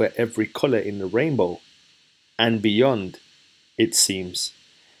crystal for every colour in the rainbow and beyond, it seems.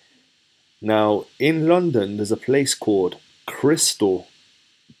 Now, in London, there's a place called Crystal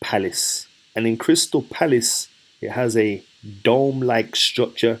Palace, and in Crystal Palace, it has a dome-like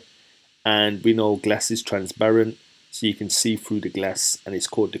structure, and we know glass is transparent, so you can see through the glass, and it's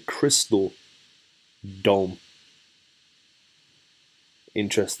called the Crystal Dome.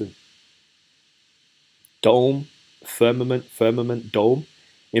 Interesting. Dome, firmament, dome.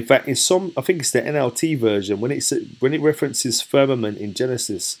 In fact, in some, I think it's the NLT version, when it references firmament in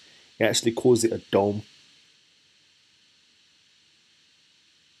Genesis, it actually calls it a dome.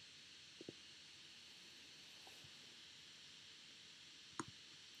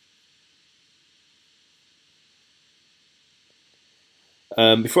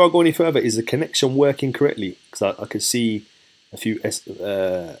 Before I go any further, is the connection working correctly? Because I can see a few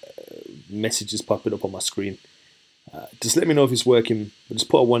messages popping up on my screen. Just let me know if it's working. I'll just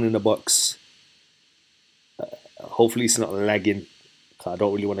put a 1 in the box. Hopefully it's not lagging, because I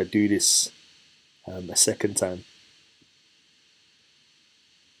don't really want to do this a second time.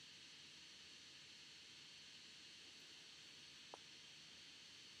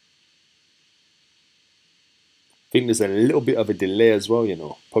 I think there's a little bit of a delay as well, you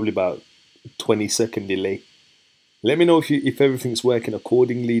know, probably about 20-second delay. Let me know if everything's working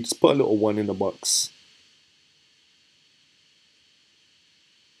accordingly. Just put a little 1 in the box.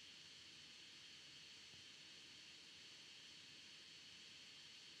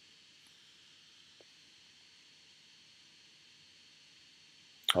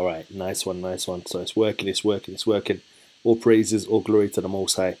 All right, nice one, nice one. So it's working, it's working, it's working. All praises, all glory to the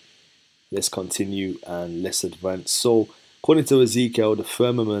Most High. Let's continue and let's advance. So, according to Ezekiel, the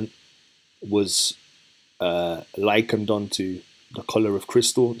firmament was likened onto the color of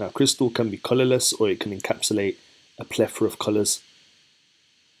crystal. Now, crystal can be colorless or it can encapsulate a plethora of colors.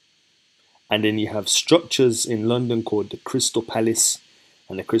 And then you have structures in London called the Crystal Palace.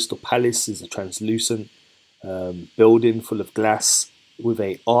 And the Crystal Palace is a translucent building full of glass with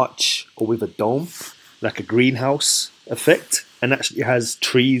a arch or with a dome, like a greenhouse effect, and actually has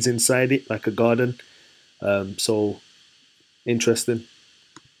trees inside it, like a garden. So interesting.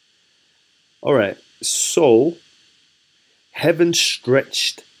 All right, so heaven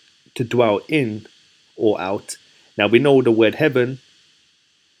stretched to dwell in or out. Now we know the word heaven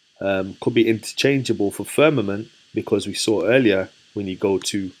could be interchangeable for firmament, because we saw earlier when you go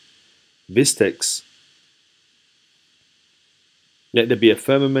to this text, let there be a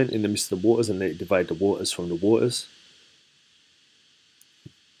firmament in the midst of the waters, and let it divide the waters from the waters.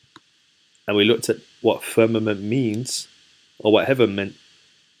 And we looked at what firmament means, or what heaven meant,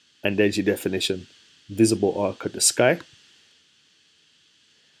 and there's your definition: visible arc of the sky.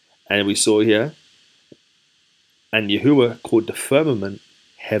 And we saw here, and Yahuwah called the firmament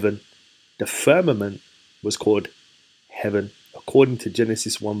heaven. The firmament was called heaven, according to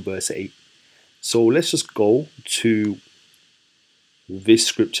Genesis 1 verse 8. So let's just go to this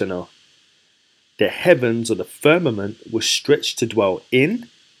scripture now. The heavens, or the firmament, was stretched to dwell in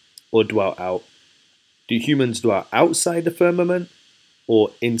or dwell out. Do humans dwell outside the firmament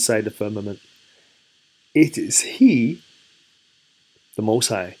or inside the firmament? It is He, the Most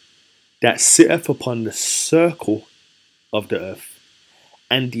High, that sitteth upon the circle of the earth,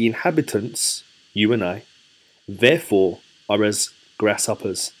 and the inhabitants, you and I, therefore are as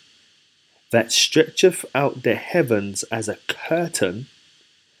grasshoppers, that stretcheth out the heavens as a curtain,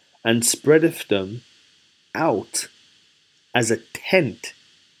 and spreadeth them out as a tent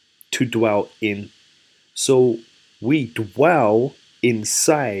to dwell in. So we dwell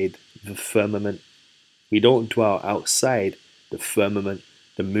inside the firmament. We don't dwell outside the firmament.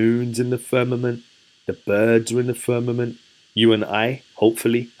 The moon's in the firmament. The birds are in the firmament. You and I,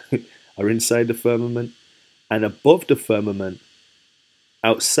 hopefully, are inside the firmament. And above the firmament,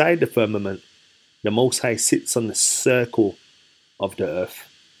 outside the firmament, the Most High sits on the circle of the earth.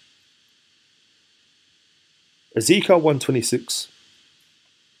 Ezekiel 1:26.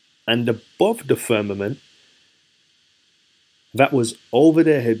 And above the firmament that was over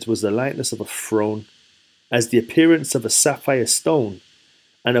their heads was the likeness of a throne, as the appearance of a sapphire stone.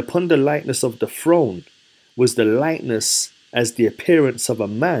 And upon the likeness of the throne was the likeness as the appearance of a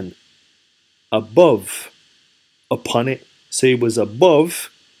man above upon it. So he was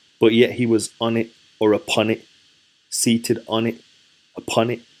above, but yet he was on it or upon it, seated on it, upon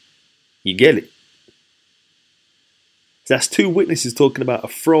it. You get it? That's two witnesses talking about a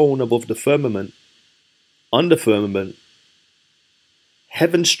throne above the firmament, on the firmament,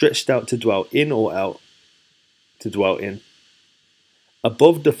 heaven stretched out to dwell in or out, to dwell in.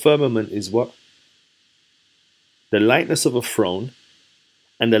 Above the firmament is what? The likeness of a throne,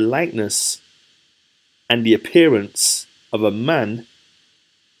 and the likeness and the appearance of a man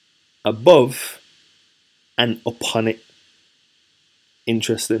above and upon it.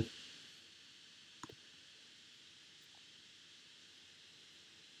 Interesting.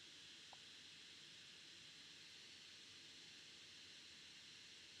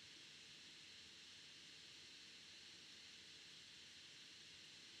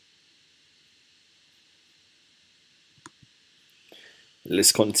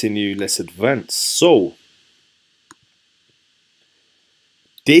 Let's continue, let's advance. So,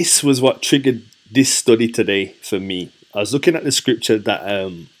 this was what triggered this study today for me. I was looking at the scripture that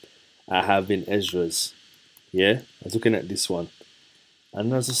I have in Ezra's. Yeah, I was looking at this one.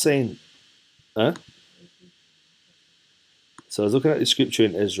 And I was just saying, huh? So I was looking at the scripture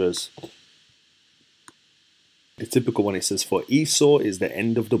in Ezra's. The typical one, it says, for Esau is the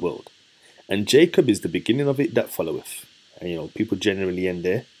end of the world, and Jacob is the beginning of it that followeth. And you know, people generally end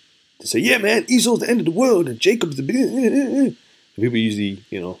there to say, yeah man, Esau's the end of the world and Jacob's the beginning. People usually,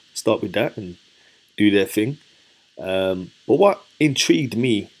 you know, start with that and do their thing. But what intrigued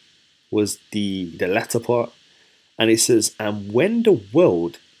me was the latter part. And it says, and when the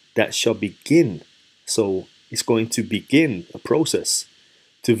world that shall begin, so it's going to begin a process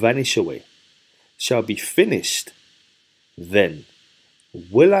to vanish away, shall be finished, then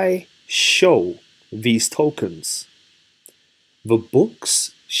will I show these tokens. The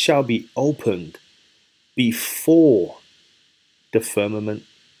books shall be opened before the firmament,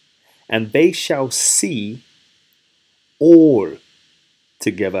 and they shall see all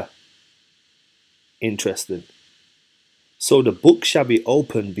together. Interesting. So the book shall be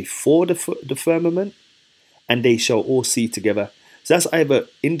opened before the firmament, and they shall all see together. So that's either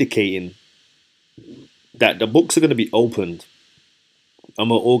indicating that the books are going to be opened and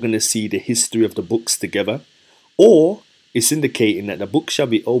we're all going to see the history of the books together, or it's indicating that the book shall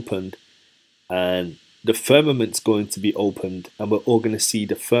be opened and the firmament's going to be opened and we're all going to see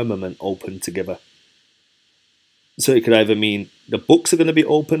the firmament open together. So it could either mean the books are going to be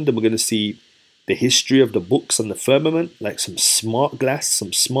opened and we're going to see the history of the books on the firmament, like some smart glass,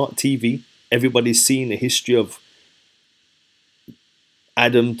 some smart TV. Everybody's seeing the history of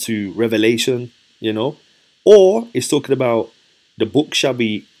Adam to Revelation, you know. Or it's talking about the book shall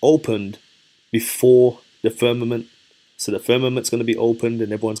be opened before the firmament. So the firmament's going to be opened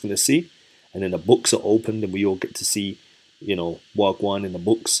and everyone's going to see. And then the books are opened and we all get to see, you know, Wagwan in the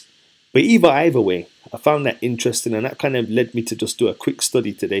books. But either way, I found that interesting, and that kind of led me to just do a quick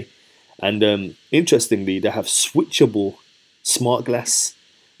study today. And interestingly, they have switchable smart glass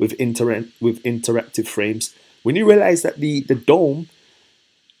with interactive frames. When you realize that the dome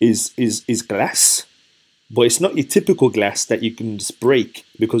is glass, but it's not your typical glass that you can just break,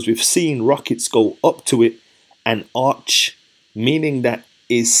 because we've seen rockets go up to it and arch, meaning that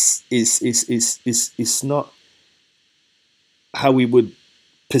it's not how we would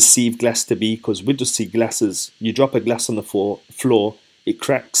perceive glass to be, because we just see glasses. You drop a glass on the floor, it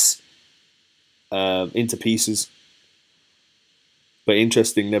cracks into pieces. But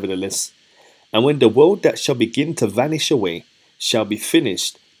interesting nevertheless. And when the world that shall begin to vanish away shall be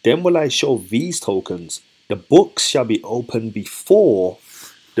finished, then will I show these tokens. The books shall be opened before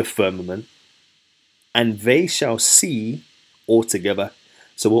the firmament, and they shall see all together.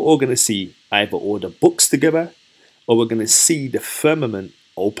 So we're all going to see either all the books together, or we're going to see the firmament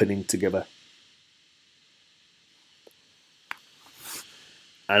opening together.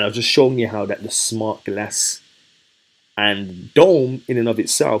 And I've just shown you how that the smart glass and dome in and of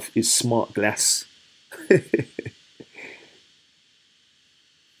itself is smart glass.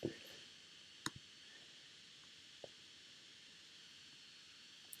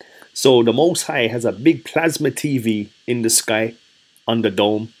 So the Most High has a big plasma TV in the sky on the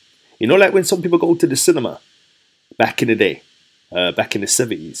dome. You know, like when some people go to the cinema back in the day, back in the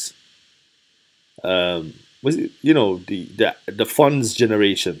 70s. Was it, you know, the Funds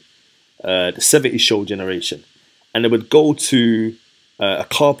generation, the 70s show generation, and they would go to a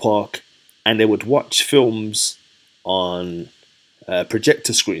car park and they would watch films on a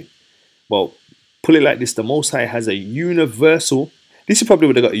projector screen. Well, put it like this: the Most High has a universal. This is probably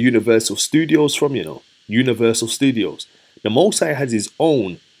where they got Universal Studios from, you know, Universal Studios. The Most High has his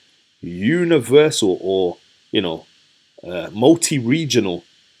own universal, or, you know, multi-regional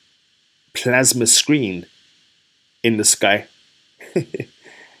plasma screen in the sky.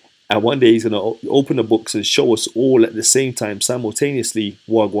 And one day he's going to open the books and show us all at the same time, simultaneously,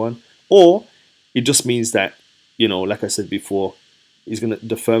 Wagwan. Or it just means that, you know, like I said before,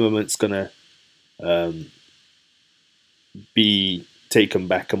 the firmament's going to be taken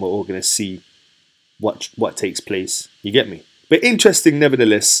back and we're all going to see what takes place. You get me? But interesting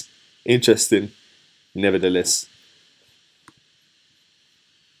nevertheless. Interesting nevertheless.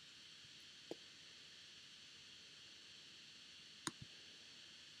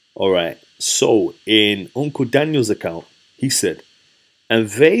 Alright, so in Uncle Daniel's account, he said, and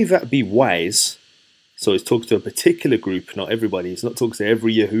they that be wise, so he's talking to a particular group, not everybody. He's not talking to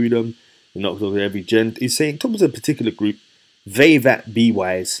every Yehudim, he's not talking to every gent. He's saying, talking to a particular group, they that be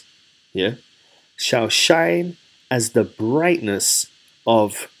wise, yeah, shall shine as the brightness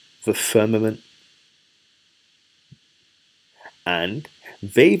of the firmament. And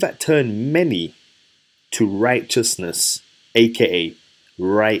they that turn many to righteousness, aka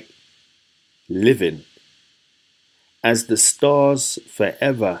right living, as the stars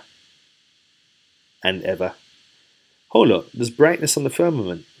forever and ever. Hold up, there's brightness on the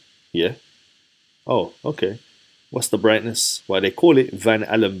firmament. Yeah. Oh, okay. What's the brightness? Well, they call it Van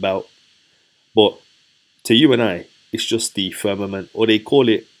Allen belt, but to you and I, it's just the firmament, or they call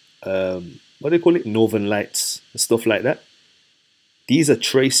it what do they call it? Northern lights and stuff like that. These are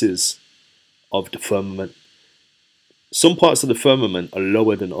traces of the firmament. Some parts of the firmament are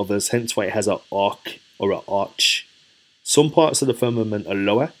lower than others, hence why it has an arc or an arch. Some parts of the firmament are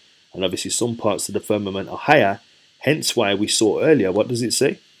lower, and obviously some parts of the firmament are higher, hence why we saw earlier, what does it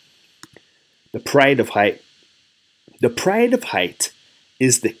say? The pride of height. The pride of height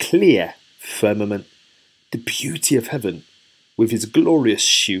is the clear firmament, the beauty of heaven with his glorious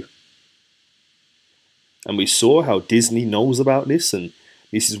shew. And we saw how Disney knows about this, and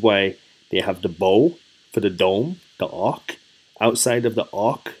this is why they have the bow for the dome, the arc, outside of the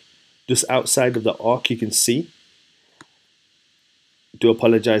arc, just outside of the arc, you can see. Do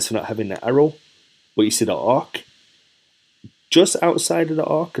apologize for not having the arrow, but you see the arc. Just outside of the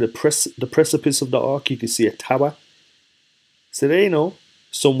arc, the precipice of the arc, you can see a tower. So there, you know,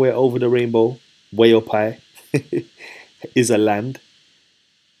 somewhere over the rainbow, way up high, is a land.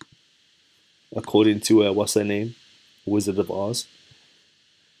 According to, what's her name? Wizard of Oz.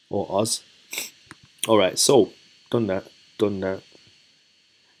 Or Oz. Alright, so, done that.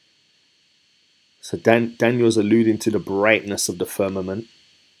 So Daniel's alluding to the brightness of the firmament.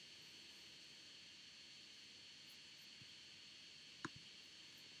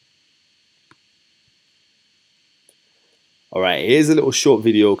 Alright, here's a little short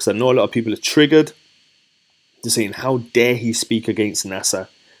video because I know a lot of people are triggered. They're saying, how dare he speak against NASA?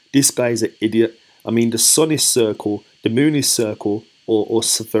 This guy's an idiot. I mean, the sun is circle, the moon is circle, or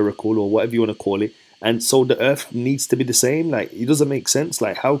spherical, or whatever you want to call it. And so the Earth needs to be the same. Like, it doesn't make sense.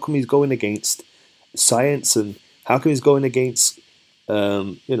 Like, how come he's going against science, and how come he's going against,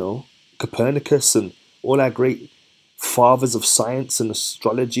 you know, Copernicus and all our great fathers of science and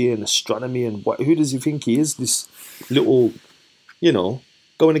astrology and astronomy, and who does he think he is? This little, you know,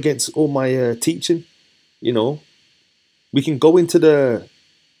 going against all my teaching. You know, we can go into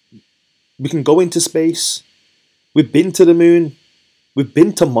space. We've been to the moon. We've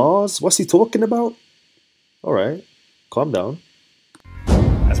been to Mars. What's he talking about? All right, calm down.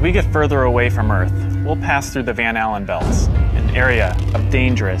 As we get further away from Earth, we'll pass through the Van Allen belts, an area of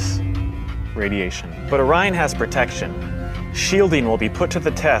dangerous radiation. But Orion has protection. Shielding will be put to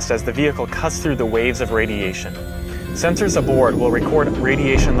the test as the vehicle cuts through the waves of radiation. Sensors aboard will record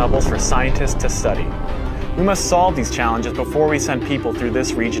radiation levels for scientists to study. We must solve these challenges before we send people through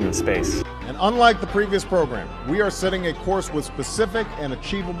this region of space. And unlike the previous program, we are setting a course with specific and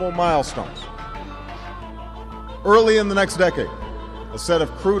achievable milestones. Early in the next decade, a set of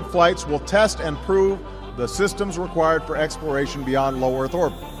crewed flights will test and prove the systems required for exploration beyond low Earth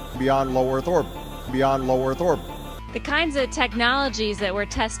orbit, beyond low Earth orbit, beyond low Earth orbit. The kinds of technologies that we're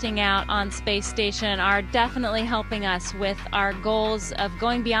testing out on Space Station are definitely helping us with our goals of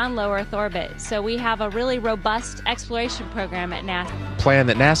going beyond low Earth orbit. So we have a really robust exploration program at NASA. The plan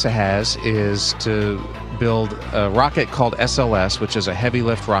that NASA has is to build a rocket called SLS, which is a heavy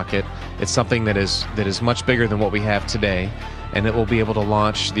lift rocket. It's something that is much bigger than what we have today, and it will be able to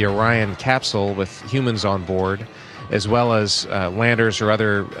launch the Orion capsule with humans on board, as well as landers or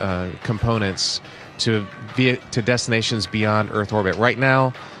other components to destinations beyond Earth orbit. Right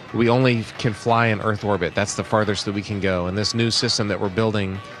now, we only can fly in Earth orbit. That's the farthest that we can go. And this new system that we're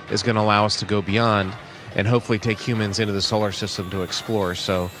building is going to allow us to go beyond and hopefully take humans into the solar system to explore.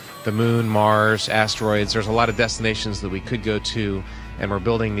 So the moon, Mars, asteroids, there's a lot of destinations that we could go to, and we're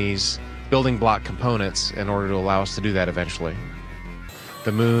building these building block components in order to allow us to do that eventually.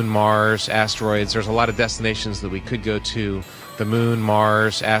 The moon, Mars, asteroids, there's a lot of destinations that we could go to. The moon,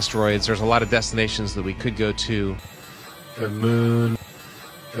 Mars, asteroids, there's a lot of destinations that we could go to. The moon,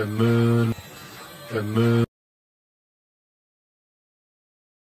 the moon, the moon.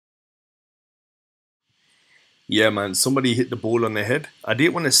 Yeah, man, somebody hit the ball on the head. I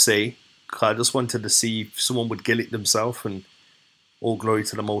didn't want to say, because I just wanted to see if someone would get it themselves, and all glory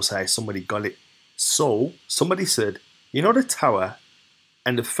to the Most High, somebody got it. So, somebody said, you know the tower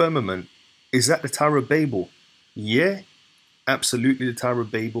and the firmament, is that the Tower of Babel? Yeah, absolutely the Tower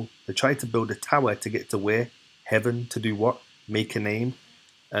of Babel. They tried to build a tower to get to where? Heaven, to do what? Make a name,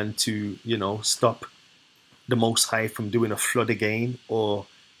 and to, you know, stop the Most High from doing a flood again, or,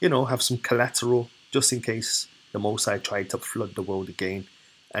 you know, have some collateral just in case the Most High tried to flood the world again.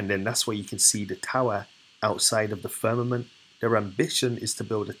 And then that's where you can see the tower outside of the firmament. Their ambition is to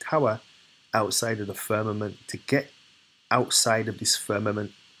build a tower outside of the firmament, to get outside of this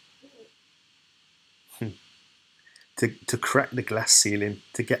firmament, to crack the glass ceiling,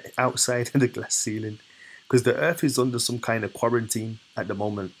 to get outside of the glass ceiling, because the Earth is under some kind of quarantine at the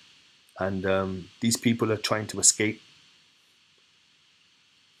moment, and these people are trying to escape.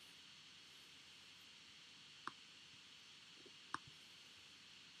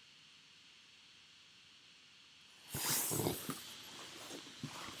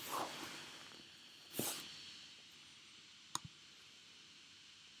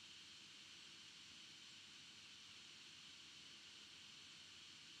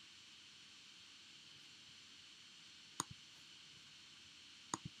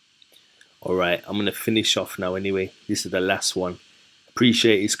 Alright, I'm going to finish off now anyway. This is the last one.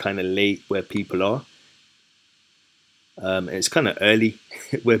 Appreciate it's kind of late where people are. It's kind of early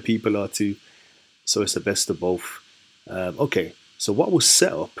where people are too. So it's the best of both. Okay, so what was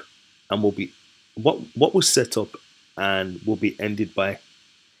set up and will be... What was set up and will be ended by?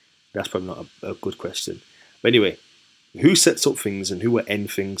 That's probably not a good question. But anyway, who sets up things and who will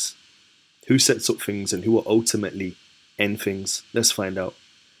end things? Who sets up things and who will ultimately end things? Let's find out.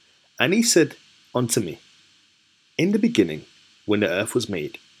 And he said unto me, in the beginning, when the earth was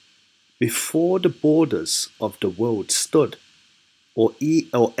made, before the borders of the world stood, or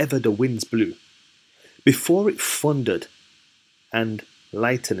ever the winds blew, before it thundered and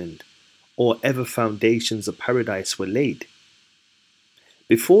lightened, or ever foundations of paradise were laid,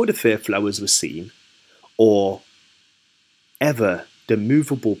 before the fair flowers were seen, or ever the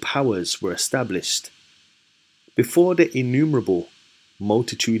movable powers were established, before the innumerable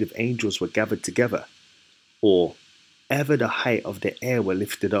multitude of angels were gathered together, or ever the height of the air were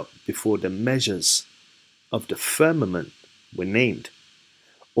lifted up, before the measures of the firmament were named,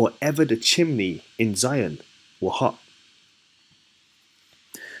 or ever the chimney in Zion were hot.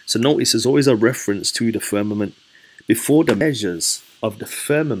 So notice there's always a reference to the firmament. Before the measures of the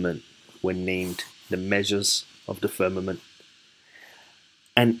firmament were named, the measures of the firmament.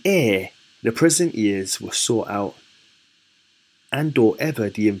 And ere the present years were sought out, and or ever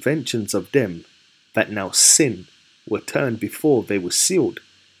the inventions of them that now sin were turned before they were sealed,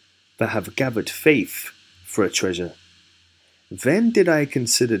 that have gathered faith for a treasure. Then did I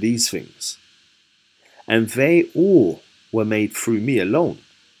consider these things, and they all were made through me alone,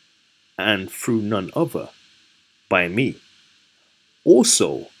 and through none other by me.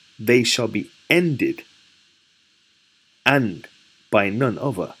 Also they shall be ended, and by none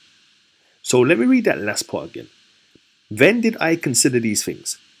other. So let me read that last part again. Then did I consider these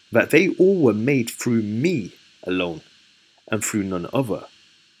things, that they all were made through me alone, and through none other.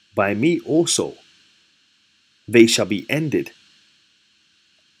 By me also they shall be ended,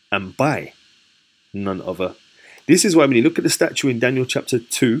 and by none other. This is why when you look at the statue in Daniel chapter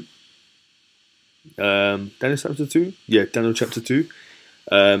 2, Daniel chapter 2? Yeah, Daniel chapter 2.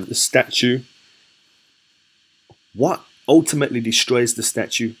 The statue, what ultimately destroys the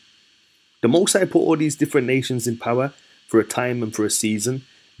statue? The Most High put all these different nations in power for a time and for a season,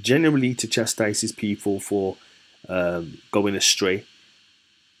 generally to chastise his people for going astray.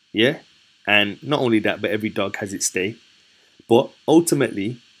 Yeah? And not only that, but every dog has its day. But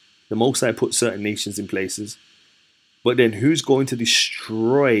ultimately, the Most High put certain nations in places. But then who's going to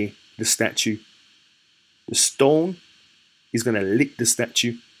destroy the statue? The stone is going to lick the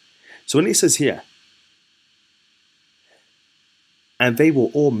statue. So when it says here, and they were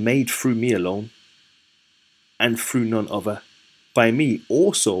all made through me alone, and through none other. By me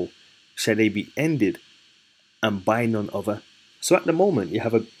also shall they be ended, and by none other. So at the moment, you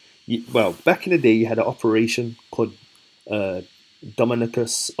have well, back in the day, you had an operation called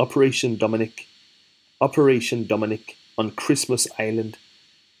Dominicus, Operation Dominic on Christmas Island.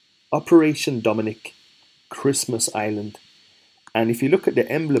 Operation Dominic, Christmas Island. And if you look at the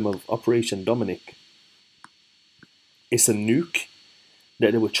emblem of Operation Dominic, it's a nuke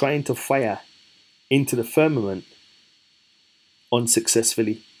that they were trying to fire into the firmament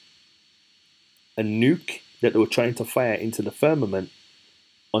unsuccessfully. A nuke that they were trying to fire into the firmament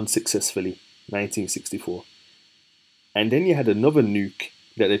unsuccessfully, 1964. And then you had another nuke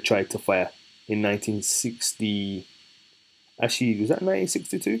that they tried to fire in 1960. Actually, was that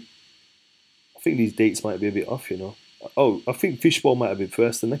 1962? I think these dates might be a bit off, you know. Oh, I think Fishbowl might have been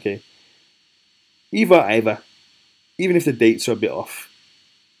first then, okay. Either. Even if the dates are a bit off.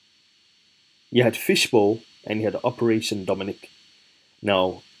 You had Fishbowl and you had Operation Dominic.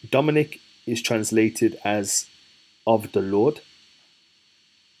 Now, Dominic is translated as of the Lord.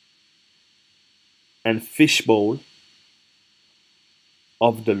 And Fishbowl,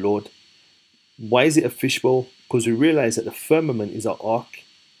 of the Lord. Why is it a fishbowl? Because we realize that the firmament is an ark.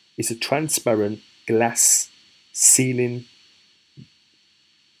 It's a transparent glass ceiling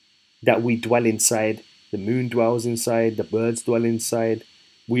that we dwell inside. The moon dwells inside. The birds dwell inside.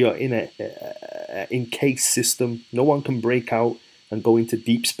 We are in a encased system. No one can break out and go into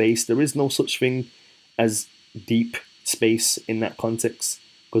deep space. There is no such thing as deep space in that context,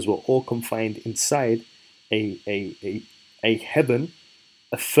 because we're all confined inside a heaven,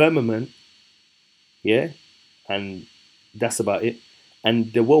 a firmament, yeah, and that's about it.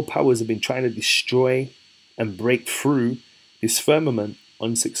 And the world powers have been trying to destroy and break through this firmament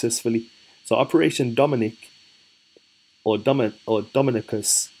unsuccessfully. So Operation Dominic or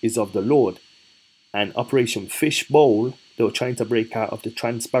Dominicus is of the Lord, and Operation Fishbowl, they were trying to break out of the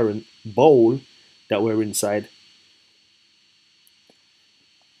transparent bowl that we're inside.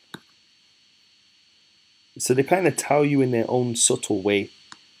 So they kind of tell you in their own subtle way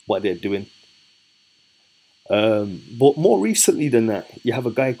what they're doing. But more recently than that, you have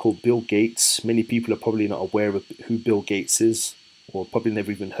a guy called Bill Gates. Many people are probably not aware of who Bill Gates is, or probably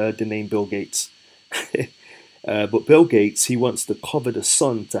never even heard the name Bill Gates. But Bill Gates, he wants to cover the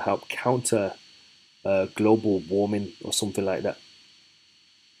sun to help counter global warming or something like that.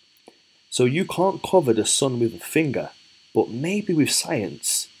 So you can't cover the sun with a finger, but maybe with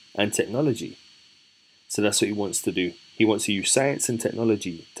science and technology. So that's what he wants to do. He wants to use science and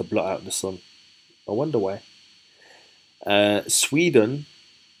technology to blot out the sun. I wonder why. Sweden,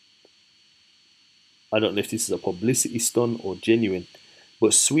 I don't know if this is a publicity stunt or genuine,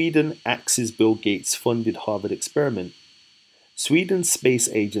 but Sweden axes Bill Gates' funded Harvard experiment. Sweden's space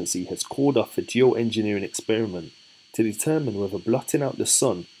agency has called off a geoengineering experiment to determine whether blotting out the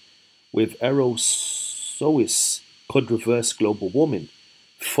sun with aerosols could reverse global warming.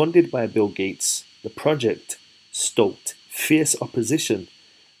 Funded by Bill Gates, the project stoked fierce opposition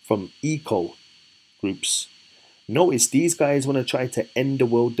from eco groups. Notice these guys want to try to end the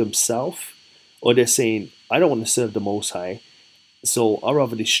world themselves, or they're saying, I don't want to serve the Most High, so I'd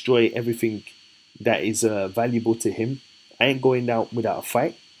rather destroy everything that is valuable to him. I ain't going down without a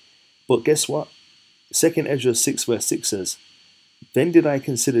fight. But guess what? 2 Ezra 6 verse 6 says, then did I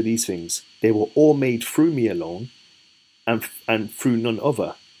consider these things. They were all made through me alone, and through none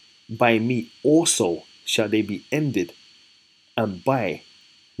other. By me also shall they be ended, and by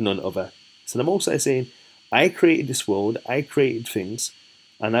none other. So the Most High is saying, I created this world, I created things,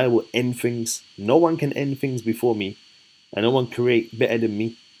 and I will end things. No one can end things before me, and no one create better than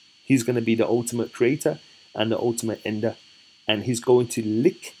me. He's going to be the ultimate creator and the ultimate ender, and he's going to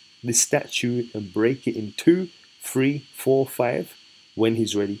lick the statue and break it in 2, 3, 4, 5 when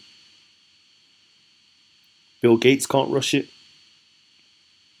he's ready. Bill Gates can't rush it.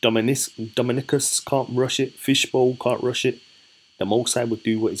 Dominicus can't rush it. Fishbowl can't rush it. The Most High will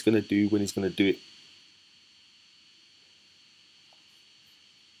do what he's going to do when he's going to do it.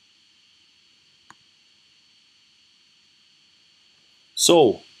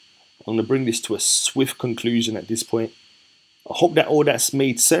 So, I'm going to bring this to a swift conclusion at this point. I hope that all that's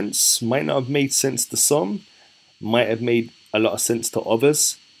made sense. Might not have made sense to some. Might have made a lot of sense to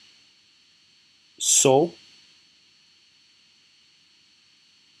others. So,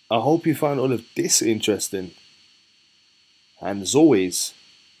 I hope you found all of this interesting. And as always,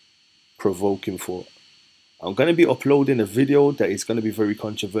 provoking thought. I'm going to be uploading a video that is going to be very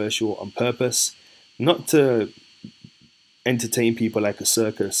controversial on purpose. Not to entertain people like a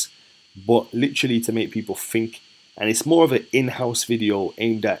circus, but literally to make people think. And it's more of an in-house video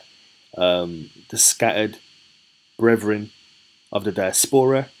aimed at the scattered brethren of the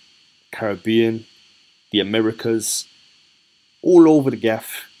diaspora, Caribbean, the Americas, all over the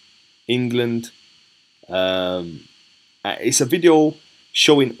gaff, England. It's a video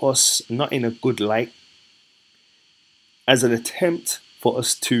showing us not in a good light, as an attempt for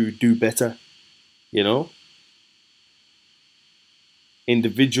us to do better, you know,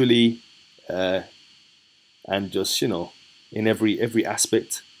 individually, and just, you know, in every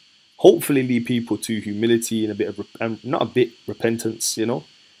aspect. Hopefully lead people to humility and a bit of, not a bit, repentance, you know.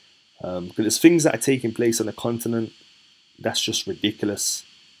 Because there's things that are taking place on the continent that's just ridiculous.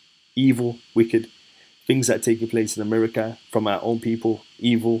 Evil, wicked. Things that are taking place in America from our own people,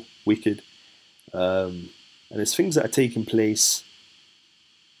 evil, wicked. And there's things that are taking place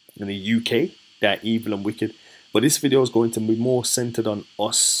in the UK that are evil and wicked. But this video is going to be more centered on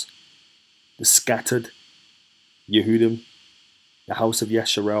us, the scattered Yehudim, the house of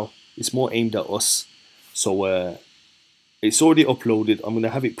Yasharel. It's more aimed at us. So it's already uploaded. I'm going to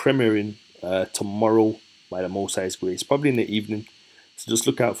have it premiering tomorrow by the Most High's grace, probably in the evening. So just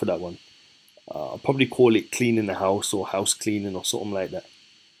look out for that one. I'll probably call it cleaning the house or house cleaning or something like that.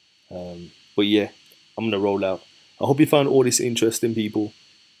 But yeah, I'm going to roll out. I hope you found all this interesting, people.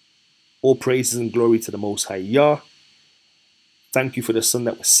 All praises and glory to the Most High Yah. Thank you for the Son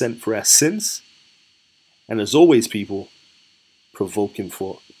that was sent for our sins. And as always, people, provoking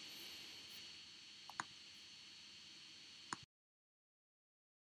thought.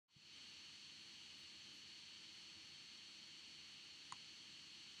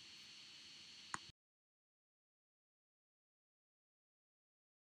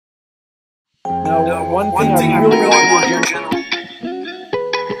 Now, one thing I really want your general.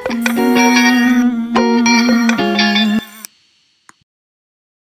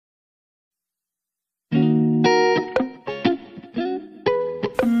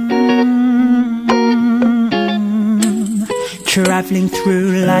 Traveling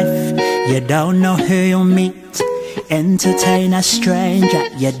through life, you don't know who you'll meet. Entertain a stranger,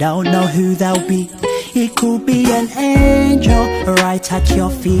 you don't know who they'll be. It could be an angel right at your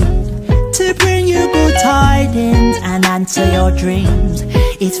feet. to bring you good tidings and answer your dreams.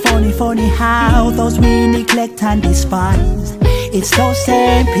 It's funny, funny how those we neglect and despise. It's those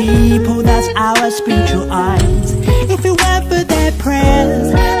same people that's our spiritual eyes. If it weren't for their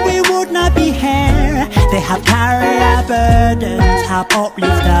prayers, we would not be here. They have carried our burdens, help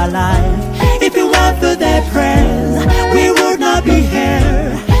uplift our life. If it weren't for their prayers, we would not be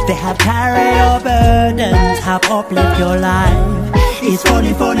here. They have carried our burdens, help uplift your life. It's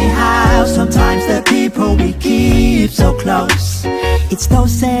funny, funny how sometimes the people we keep so close, it's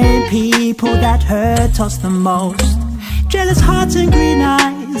those same people that hurt us the most. Jealous hearts and green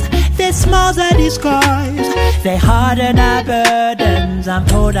eyes, their smiles are disguised. They harden our burdens and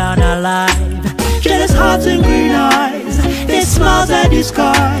pull down our life. Jealous hearts and green eyes, their smiles are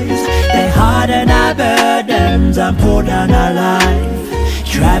disguised. They harden our burdens and pull down our life.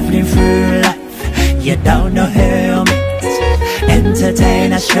 Traveling through life, you don't know who you'll meet.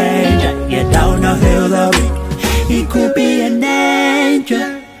 Entertain a stranger, you don't know who they'll be. It could be an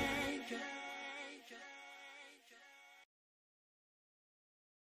angel.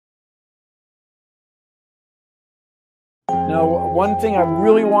 Now, one thing I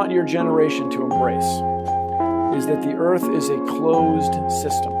really want your generation to embrace is that the earth is a closed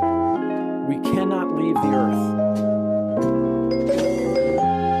system. We cannot leave the earth.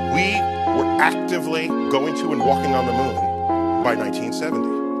 We were actively going to and walking on the moon by 1970.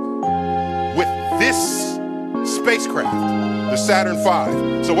 With this spacecraft, the Saturn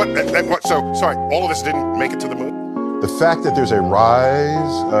V. So sorry, all of this didn't make it to the moon? The fact that there's a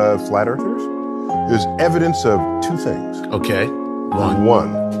rise of flat earthers is evidence of two things. Okay.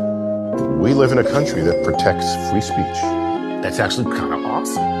 One, we live in a country that protects free speech. That's actually kind of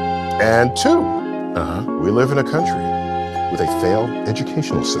awesome. And two, we live in a country with a failed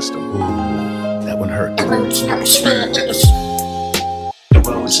educational system. Ooh, that one hurt. The world's not a sphere, it is. The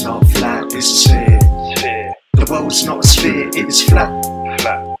world's not flat, it's a sphere. The world's not a sphere, it is flat.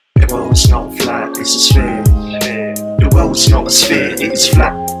 The world's not flat, it's a sphere. The world's not a sphere, it is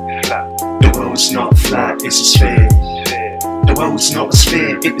flat. The world's not flat, it's a sphere. The world's not a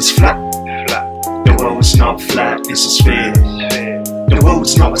sphere, it is flat. The world's not flat, it's a sphere. The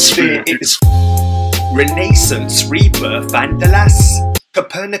world's not a sphere, it is. Renaissance, rebirth, and alas,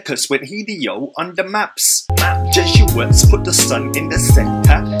 Copernicus went helio on the maps. Jesuits put the sun in the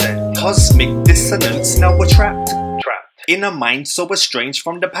center. Cosmic dissonance, now we're trapped in a mind so estranged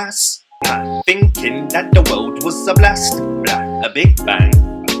from the past, thinking that the world was a blast, a big bang.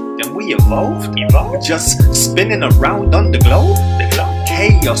 Then we evolved, just spinning around on the globe.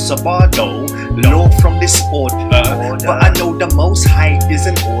 Chaos of our law from this order. But I know the Most High is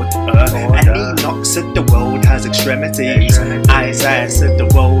an order. And Enoch said the world has extremities. Isaiah said the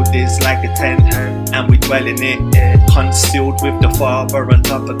world is like a tent, and we dwell in it, concealed with the Father on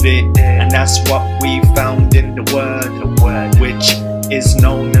top of it. And that's what we found in the Word, which is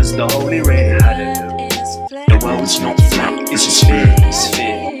known as the Holy Writ. The world's not flat, it's a sphere.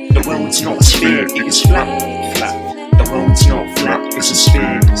 The world's not a sphere, it is flat. The world's not flat, it's a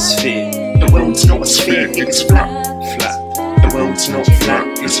sphere. The world's not a sphere, it is flat. The world's not flat,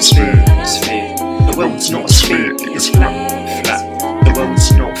 it's a sphere. The world's not a sphere, it is flat. The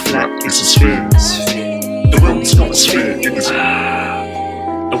world's not flat, it's a sphere. The world's not a sphere, it is flat.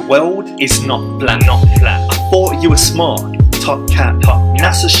 The world is not flat, I thought you were smart. Top cat,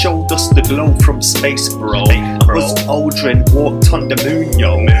 NASA showed us the globe from space, bro. Buzz Aldrin walked on the moon,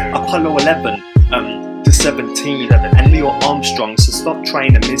 yo. Apollo 11 to 17, and Neil Armstrong, so stop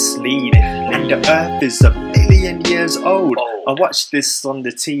trying to mislead. And the Earth is 1 billion years old. I watched this on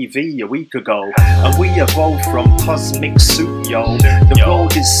the TV a week ago, and we evolved from cosmic soup, yo. The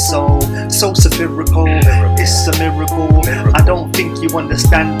world is so spherical, it's a miracle. I don't think you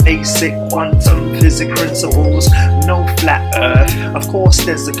understand basic quantum physics principles. No flat Earth, of course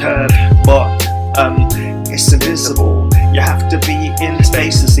there's a curve, but it's invisible. You have to be in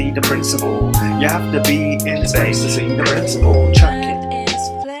space to see the principle. You have to be in space to see the principle. Check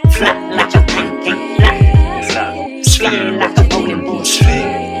it. Flat like a pancake, flat. Sphere like a bowling ball,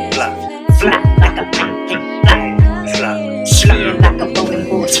 sphere. Flat like a pancake, flat. Sphere like a bowling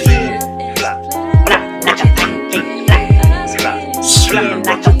ball, sphere. Flat like a pancake, flat. Sphere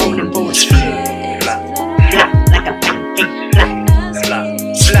like a bowling ball, sphere. Flat like a pancake,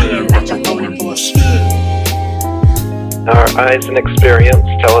 flat. Sphere like a bowling ball, sphere. Our eyes and experience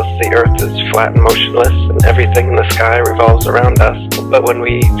tell us the earth is flat and motionless and everything in the sky revolves around us. But when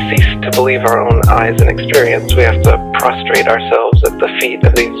we cease to believe our own eyes and experience, we have to prostrate ourselves at the feet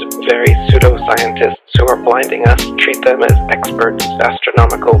of these very pseudoscientists who are blinding us, treat them as experts,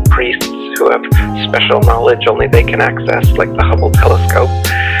 astronomical priests who have special knowledge only they can access, like the Hubble telescope.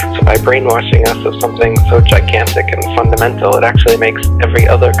 So by brainwashing us of something so gigantic and fundamental, it actually makes every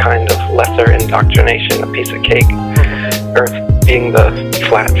other kind of lesser indoctrination a piece of cake. Earth being the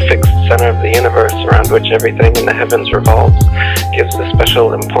flat, fixed center of the universe around which everything in the heavens revolves gives a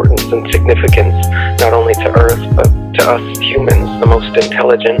special importance and significance not only to Earth, but to us humans, the most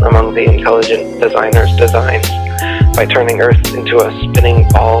intelligent among the intelligent designers' designs. By turning Earth into a spinning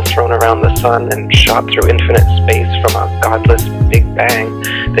ball thrown around the sun and shot through infinite space from a godless Big Bang,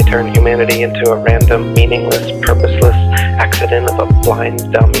 they turn humanity into a random, meaningless, purposeless accident of a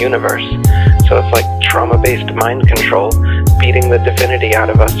blind, dumb universe. So it's like trauma-based mind control, beating the divinity out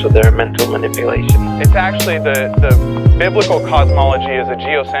of us with their mental manipulation. It's actually the biblical cosmology is a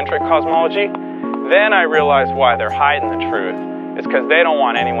geocentric cosmology. Then I realized why they're hiding the truth. It's because they don't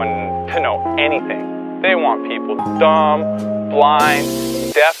want anyone to know anything. They want people dumb, blind,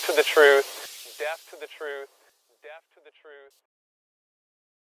 deaf to the truth,